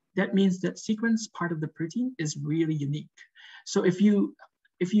 that means that sequence part of the protein is really unique. So if you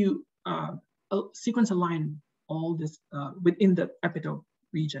sequence align all this within the epitope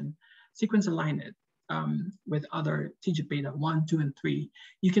region, sequence align it with other TGF-β 1, 2, and 3,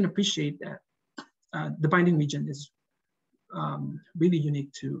 you can appreciate that the binding region is really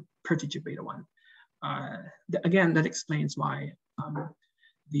unique to pro-TGF-β1. Again, that explains why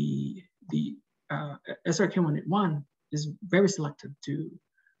the SRK181 is very selective to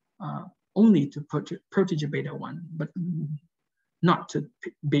only to pro-TGF-β1, but not to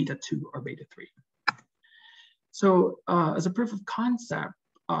beta 2 or beta 3. So as a proof of concept,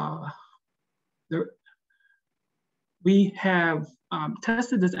 we have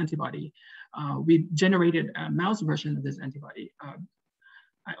tested this antibody. We generated a mouse version of this antibody.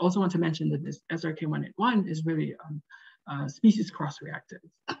 I also want to mention that this SRK181 is really species cross-reactive,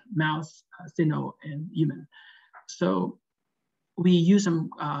 mouse, cyno, and human. So we use some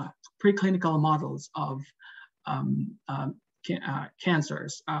preclinical models of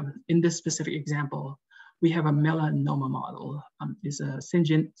cancers. In this specific example, we have a melanoma model. It's a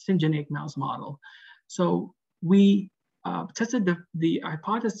syngeneic mouse model. So we tested the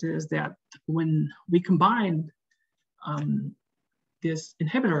hypothesis that when we combined this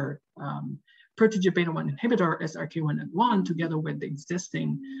inhibitor, pro-TGF-β1 inhibitor, SRK181, together with the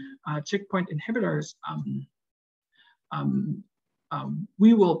existing checkpoint inhibitors,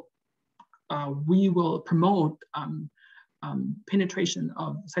 we will promote penetration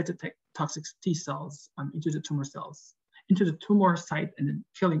of cytotoxic T cells into the tumor cells, into the tumor site, and then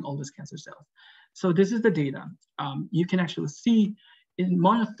killing all those cancer cells. So this is the data. You can actually see in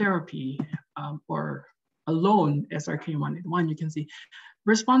monotherapy or alone SRK181, you can see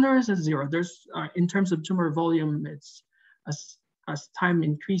responders is 0. There's in terms of tumor volume, it's as time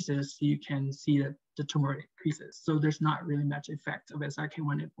increases, you can see that the tumor increases. So there's not really much effect of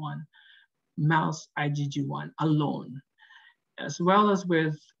SRK181 mouse IgG1 alone, as well as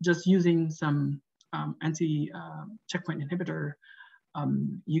with just using some anti-checkpoint inhibitor.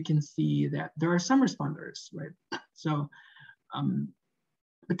 You can see that there are some responders, right? So,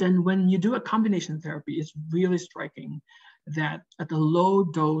 but then when you do a combination therapy, it's really striking that at the low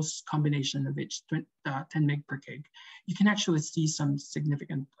dose combination of each 10 mg per kg, you can actually see some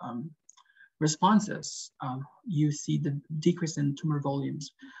significant responses. You see the decrease in tumor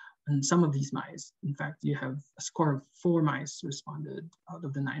volumes in some of these mice. In fact, you have a score of 4 mice responded out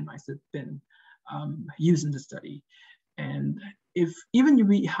of the 9 mice that have been used in the study. And if even you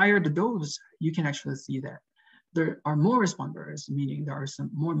reach higher the dose, you can actually see that there are more responders, meaning there are some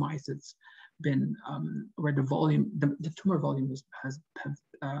more mice that's been where the volume, the tumor volume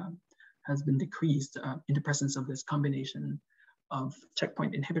has been decreased in the presence of this combination of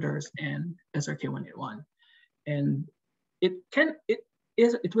checkpoint inhibitors and SRK-181. And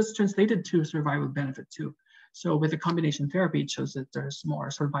it was translated to survival benefit too. So with the combination therapy, it shows that there's more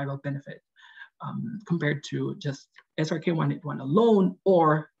survival benefit compared to just SRK-181 alone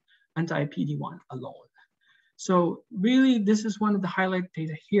or anti-PD-1 alone. So really, this is one of the highlight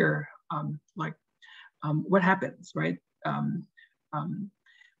data here, what happens, right?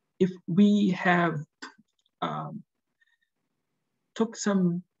 If we have took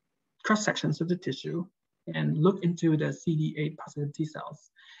some cross sections of the tissue and look into the CD8 positive T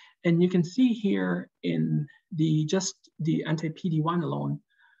cells, and you can see here in just the anti-PD-1 alone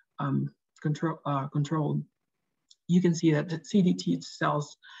control, you can see that the CD8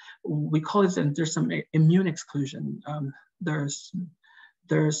 cells, we call it, and there's some immune exclusion. There's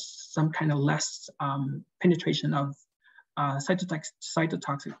some kind of less penetration of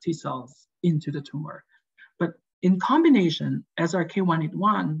cytotoxic T cells into the tumor. But in combination,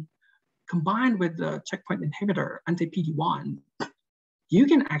 SRK-181 combined with the checkpoint inhibitor anti-PD-1, you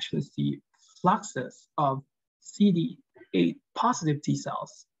can actually see fluxes of CD8 positive T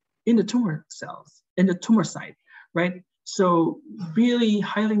cells in the tumor cells, in the tumor site, right? So really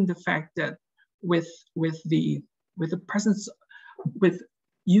highlighting the fact that with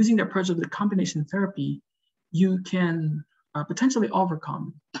using the approach of the combination therapy, you can potentially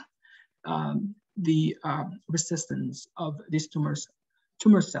overcome the resistance of these tumor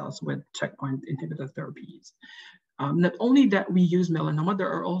cells with checkpoint inhibitor therapies. Not only that we use melanoma,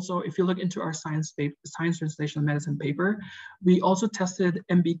 there are also, if you look into our science translational medicine paper, we also tested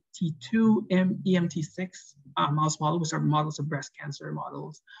MBT2, EMT6 mouse models, which are models of breast cancer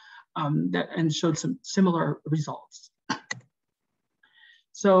models, and showed some similar results.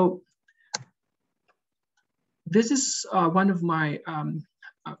 So this is one of my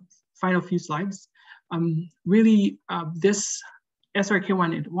final few slides. This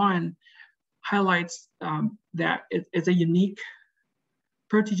SRK-181 highlights that it's a unique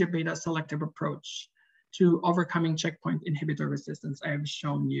pro-TGF-β selective approach to overcoming checkpoint inhibitor resistance. I have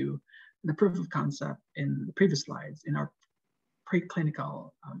shown you the proof of concept in the previous slides in our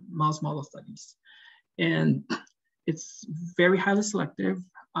preclinical mouse model studies. And it's very highly selective,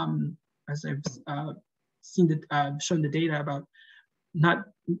 as I've shown the data about, not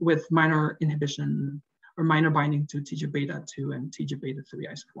with minor inhibition or minor binding to TGF-β2 and TGF-β3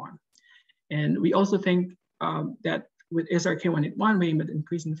 isoform. And we also think that with SRK-181, we aim at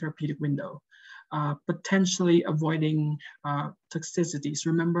increasing therapeutic window, potentially avoiding toxicities.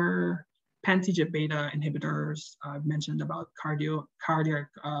 Remember, pan-TGF-β inhibitors mentioned about cardiac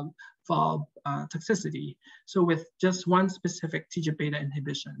valve toxicity. So with just one specific TGF-β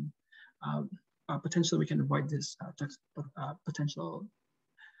inhibition, potentially we can avoid this potential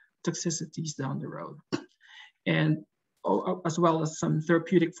toxicities down the road. And as well as some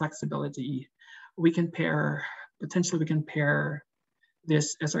therapeutic flexibility, potentially we can pair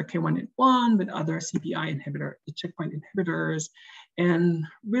this SRK-181 with other CPI inhibitor, the checkpoint inhibitors, and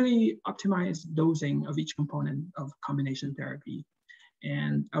really optimize dosing of each component of combination therapy.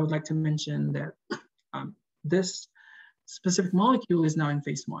 And I would like to mention that this specific molecule is now in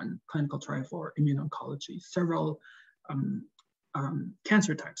phase 1 clinical trial for immuno-oncology. Several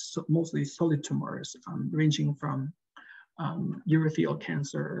cancer types, so mostly solid tumors, ranging from urothelial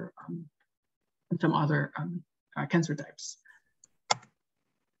cancer and some other cancer types.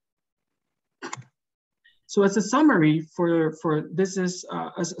 So as a summary for this is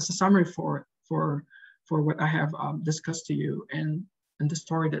as a summary for what I have discussed to you, and the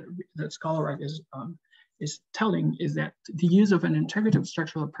story that Scholar Rock is telling is that the use of an integrative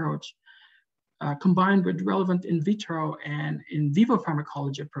structural approach combined with relevant in vitro and in vivo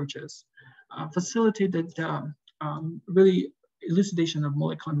pharmacology approaches facilitated really elucidation of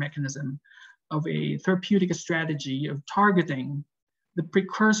molecular mechanism of a therapeutic strategy of targeting the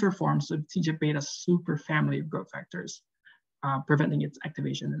precursor forms of TGF-β superfamily of growth factors, preventing its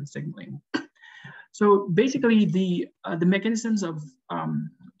activation and signaling. So basically, the mechanisms of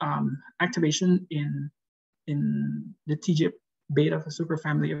activation in the TGF-β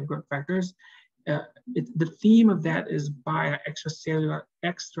superfamily of growth factors the theme of that is by extracellular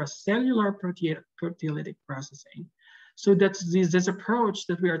proteolytic processing. So that's this approach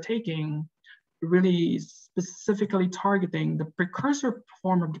that we are taking, really specifically targeting the precursor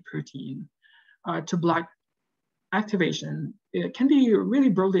form of the protein to block activation. It can be really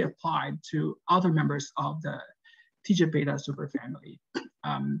broadly applied to other members of the TGF-β superfamily.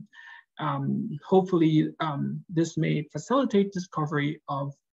 Hopefully, this may facilitate discovery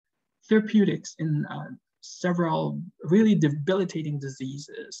of therapeutics in several really debilitating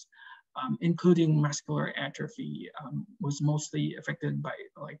diseases, including muscular atrophy, was mostly affected by,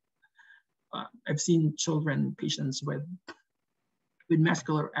 like, I've seen patients with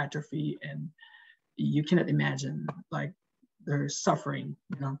muscular atrophy, and you cannot imagine, like, they're suffering,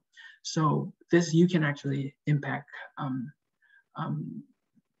 you know. So this you can actually impact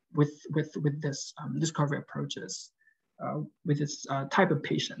with this discovery approaches with this type of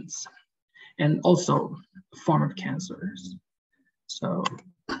patients, and also form of cancers. So,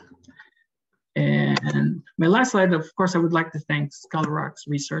 and my last slide, of course, I would like to thank Scholar Rock's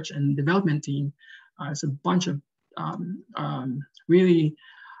research and development team. It's a bunch of really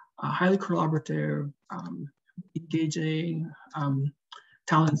highly collaborative, engaging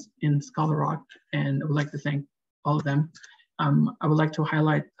talents in Scholar Rock, and I would like to thank all of them. I would like to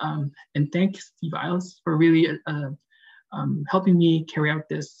highlight and thank Steve Eyles for really helping me carry out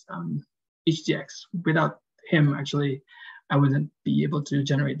this HDX. Without him, actually, I wouldn't be able to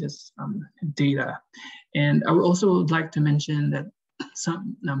generate this data. And I would also like to mention that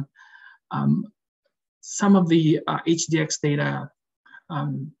some of the HDX data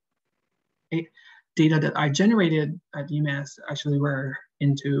that I generated at UMass actually were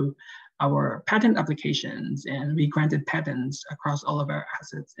into our patent applications, and we granted patents across all of our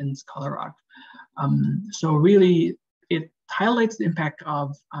assets in Scholar Rock. So really, it highlights the impact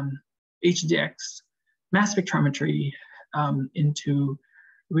of HDX mass spectrometry into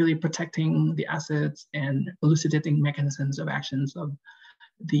really protecting the assets and elucidating mechanisms of actions of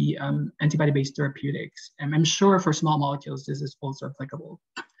the antibody-based therapeutics. And I'm sure for small molecules, this is also applicable.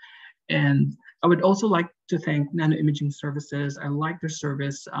 And I would also like to thank Nano Imaging Services. I like their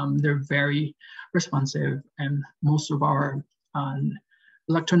service. They're very responsive, and most of our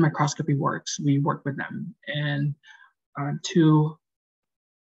electron microscopy works, we work with them. And to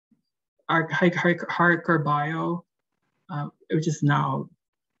our Hardcore Bio, which is now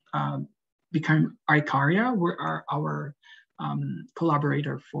become Icaria, we're our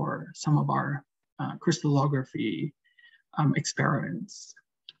collaborator for some of our crystallography experiments.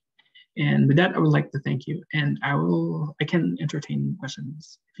 And with that, I would like to thank you. And I can entertain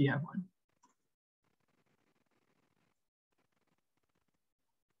questions if you have one.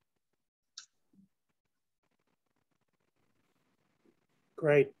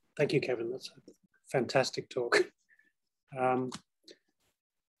 Great, thank you, Kevin. That's a fantastic talk. Are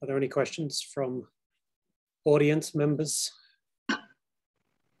there any questions from audience members?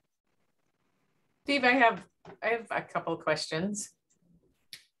 Steve, I have a couple questions.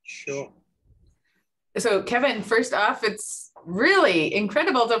 Sure. So Kevin, first off, it's really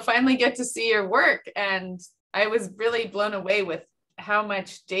incredible to finally get to see your work. And I was really blown away with how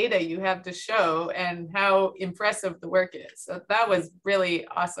much data you have to show and how impressive the work is. So that was really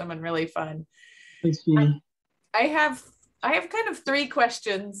awesome and really fun. Thanks, Jeannie. I have kind of three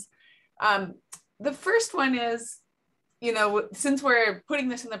questions. The first one is, you know, since we're putting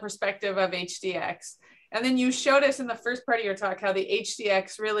this in the perspective of HDX, and then you showed us in the first part of your talk how the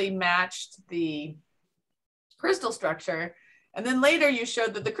HDX really matched the crystal structure. And then later you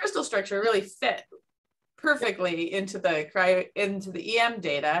showed that the crystal structure really fit perfectly into the EM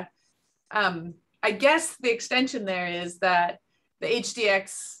data. I guess the extension there is that the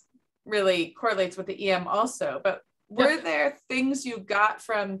HDX really correlates with the EM also, but were there things you got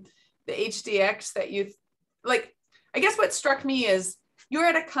from the HDX that you, like, I guess what struck me is you're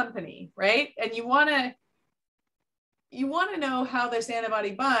at a company, right? And you want to know how this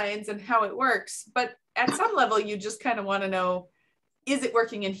antibody binds and how it works, but at some level you just kind of want to know, is it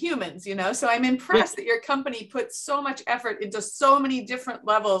working in humans, you know? So I'm impressed that your company puts so much effort into so many different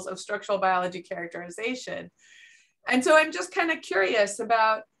levels of structural biology characterization. And so I'm just kind of curious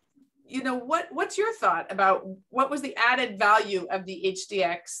about, you know, what's your thought about what was the added value of the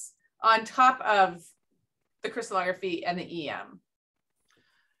HDX on top of the crystallography and the EM?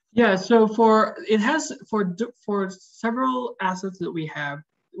 Yeah, so for several assets that we have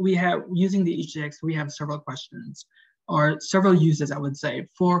using the HDX, we have several questions or several uses, I would say.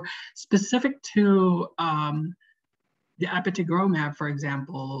 For specific to the apitegromab, for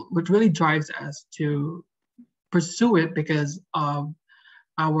example, which really drives us to pursue it because of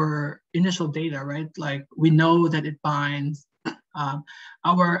our initial data, right? Like we know that it binds,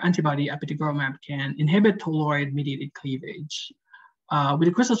 our antibody apitegromab can inhibit toluene-mediated cleavage. With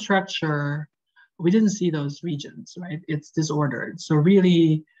the crystal structure, we didn't see those regions, right? It's disordered. So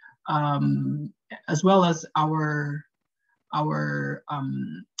really, as well as our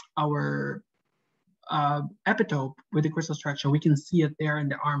epitope with the crystal structure, we can see it there in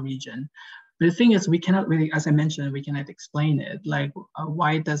the arm region. But the thing is, we cannot really, as I mentioned, we cannot explain it. Like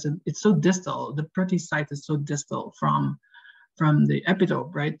why it doesn't, it's so distal. The protein site is so distal from the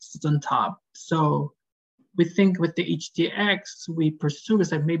epitope, right? It's on top. So we think with the HDX, we pursue is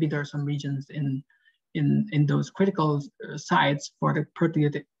that maybe there are some regions in those critical sites for the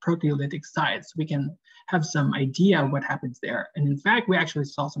proteolytic sites. We can have some idea of what happens there. And in fact, we actually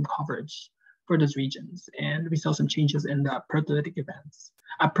saw some coverage for those regions. And we saw some changes in the proteolytic events,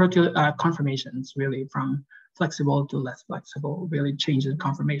 conformations really from flexible to less flexible, really changes in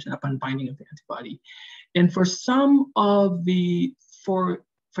conformation upon binding of the antibody. And for some of the, for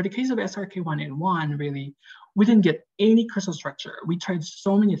the case of SRK-181, really, we didn't get any crystal structure. We tried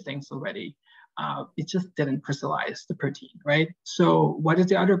so many things already. It just didn't crystallize the protein, right? So what is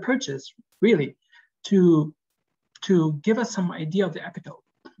the other approaches, really, to give us some idea of the epitope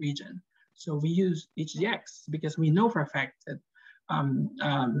region? So we use HDX because we know for a fact that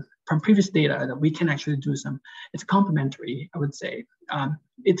from previous data that we can actually do some, it's complementary, I would say.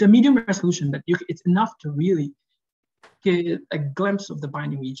 It's a medium resolution, but it's enough to really get a glimpse of the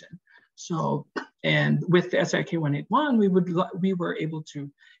binding region. So, and with the SRK-181, we were able to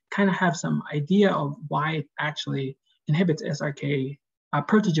kind of have some idea of why it actually inhibits SRK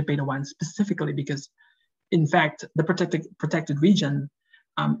protein beta 1 specifically, because in fact, the protected region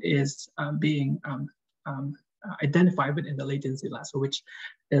is being identified within the latency lasso, which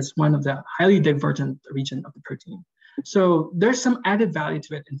is one of the highly divergent region of the protein. So there's some added value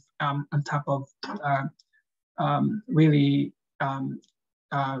to it on top of really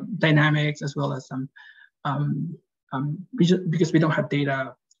dynamics, as well as some because we don't have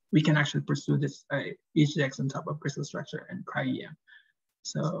data, we can actually pursue this HDX on top of crystal structure and cryo-EM.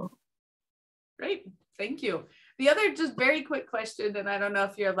 So great, thank you. The other just very quick question, and I don't know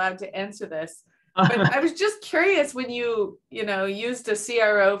if you're allowed to answer this, but I was just curious when you used a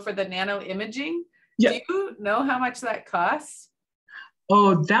CRO for the nano imaging. Yeah. Do you know how much that costs?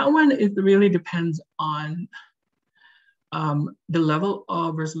 Oh, that one, it really depends on the level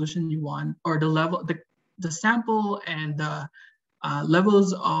of resolution you want, or the level, the sample and the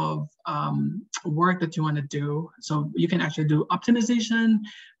levels of work that you want to do. So you can actually do optimization,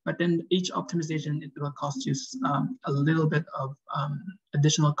 but then each optimization, it will cost you a little bit of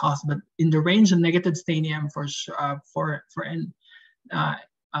additional cost. But in the range of negative staining for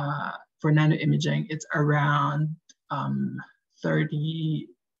nano imaging, it's around 30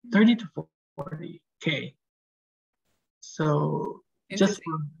 to 40K. So just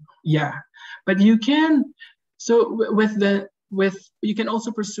yeah, but you can, so you can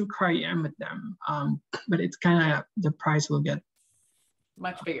also pursue cryo-EM with them, but it's kind of, the price will get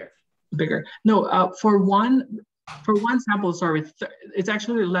much bigger. No, for one sample, sorry, it's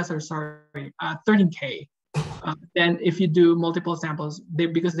actually lesser, sorry, 13K. Then if you do multiple samples,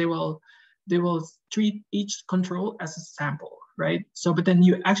 because they will treat each control as a sample, right? So, but then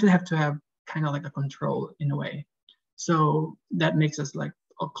you actually have to have kind of like a control in a way. So that makes us like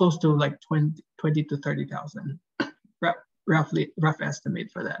close to like 20 to 30,000, rough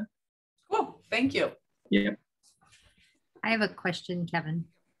estimate for that. Cool, thank you. Yeah. I have a question, Kevin.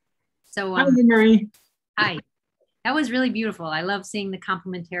 So, hi, Mary. Hi. That was really beautiful. I love seeing the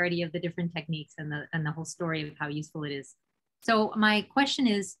complementarity of the different techniques and the whole story of how useful it is. So my question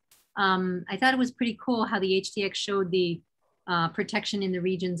is, I thought it was pretty cool how the HDX showed the protection in the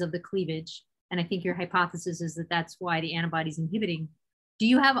regions of the cleavage. And I think your hypothesis is that that's why the antibody's inhibiting. Do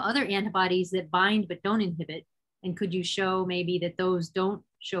you have other antibodies that bind but don't inhibit? And could you show maybe that those don't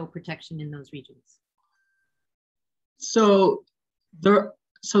show protection in those regions? So there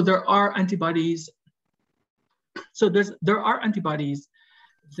are antibodies. So there are antibodies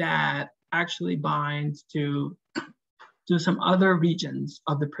that actually bind to some other regions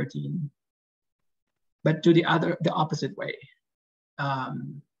of the protein, but do the opposite way.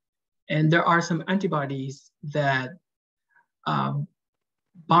 And there are some antibodies that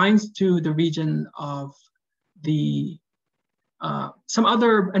binds to the region of the some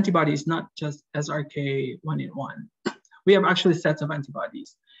other antibodies, not just SRK-181. We have actually sets of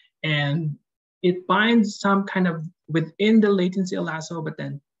antibodies, and it binds some kind of within the latency lasso, but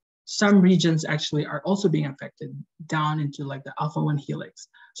then some regions actually are also being affected down into like the alpha-1 helix.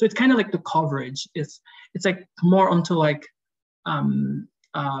 So it's kind of like the coverage. It's like more onto like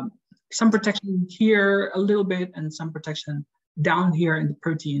some protection here a little bit and some protection down here in the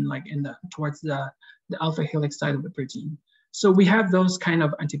protein, like towards the alpha helix side of the protein. So we have those kind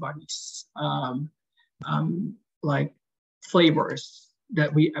of antibodies, like flavors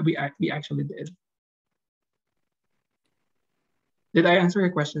that we actually did. Did I answer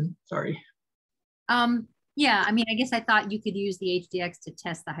your question? Sorry. Yeah, I mean, I guess I thought you could use the HDX to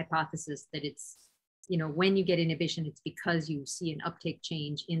test the hypothesis that it's, when you get inhibition, it's because you see an uptake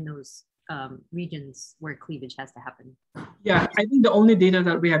change in those regions where cleavage has to happen. Yeah, I think the only data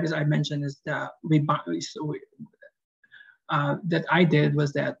that we have, as I mentioned, is that that I did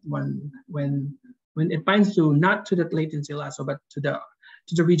was that when it binds to not to the latency lasso, but to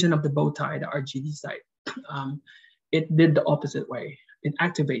the region of the bow tie, the RGD site, it did the opposite way. It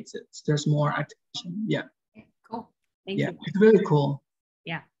activates it. So there's more activation. Yeah. Cool. Thank you. It's really cool.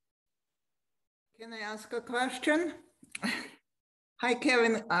 Yeah. Can I ask a question? Hi,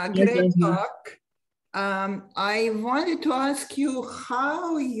 Kevin. Great talk. I wanted to ask you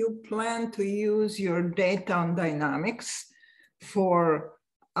how you plan to use your data on dynamics for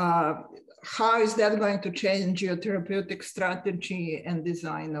how is that going to change your therapeutic strategy and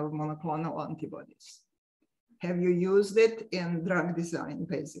design of monoclonal antibodies? Have you used it in drug design,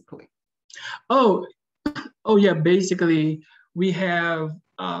 basically? Oh yeah. Basically, we have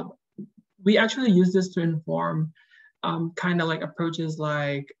we actually use this to inform kind of like approaches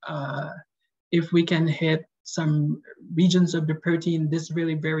like if we can hit some regions of the protein, this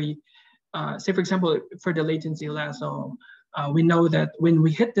really very, say for example, for the latency lasso, we know that when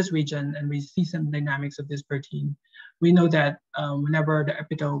we hit this region and we see some dynamics of this protein, we know that whenever the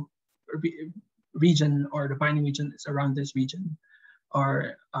epitope region or the binding region is around this region,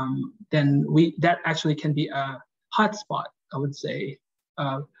 or then that actually can be a hotspot, I would say,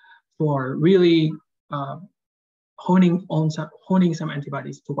 for really honing some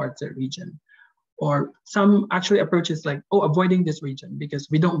antibodies towards that region. Or some actually approaches like, avoiding this region because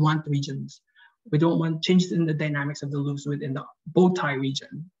we don't want regions. We don't want changes in the dynamics of the loops within the bow tie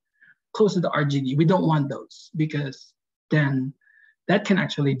region, close to the RGD. We don't want those because then that can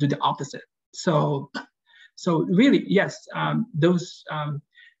actually do the opposite. So really, yes, those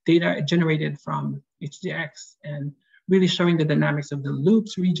data generated from HDX and really showing the dynamics of the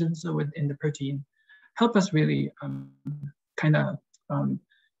loops regions within the protein help us really kind of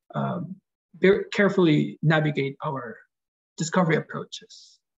very carefully navigate our discovery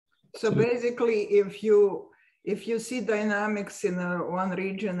approaches. So basically, if you see dynamics in one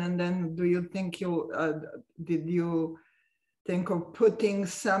region, and then do you think did you think of putting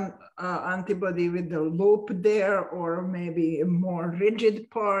some antibody with the loop there, or maybe a more rigid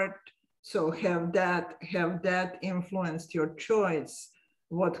part? So have that influenced your choice?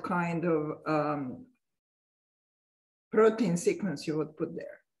 What kind of protein sequence you would put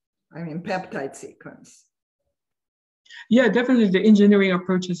there? I mean, peptide sequence. Yeah, definitely the engineering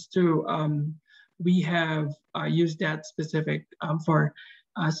approaches too. We have used that specific for,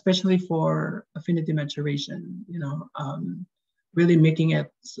 especially for affinity maturation, really making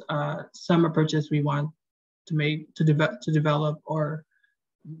it some approaches we want to develop or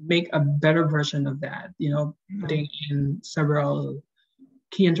make a better version of that, putting in several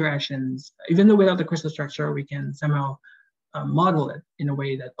key interactions. Even though without the crystal structure, we can somehow model it in a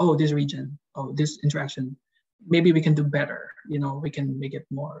way that, this region, this interaction, maybe we can do better, we can make it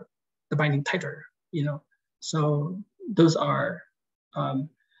more, the binding tighter, So those are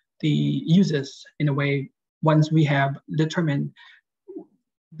the uses in a way, once we have determined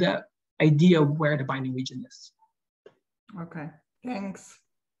the idea of where the binding region is. Okay, thanks.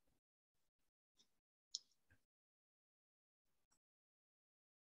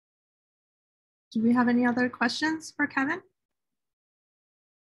 Do we have any other questions for Kevin?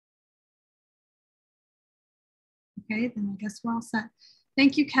 Okay, then I guess we're all set.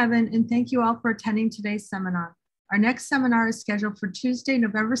 Thank you, Kevin, and thank you all for attending today's seminar. Our next seminar is scheduled for Tuesday,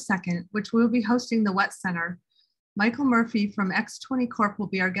 November 2nd, which we'll be hosting the Wet Center. Michael Murphy from X20 Corp will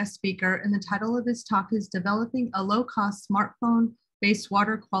be our guest speaker, and the title of his talk is Developing a Low-Cost Smartphone-Based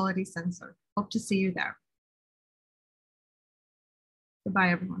Water Quality Sensor. Hope to see you there.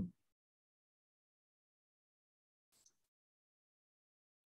 Goodbye, everyone.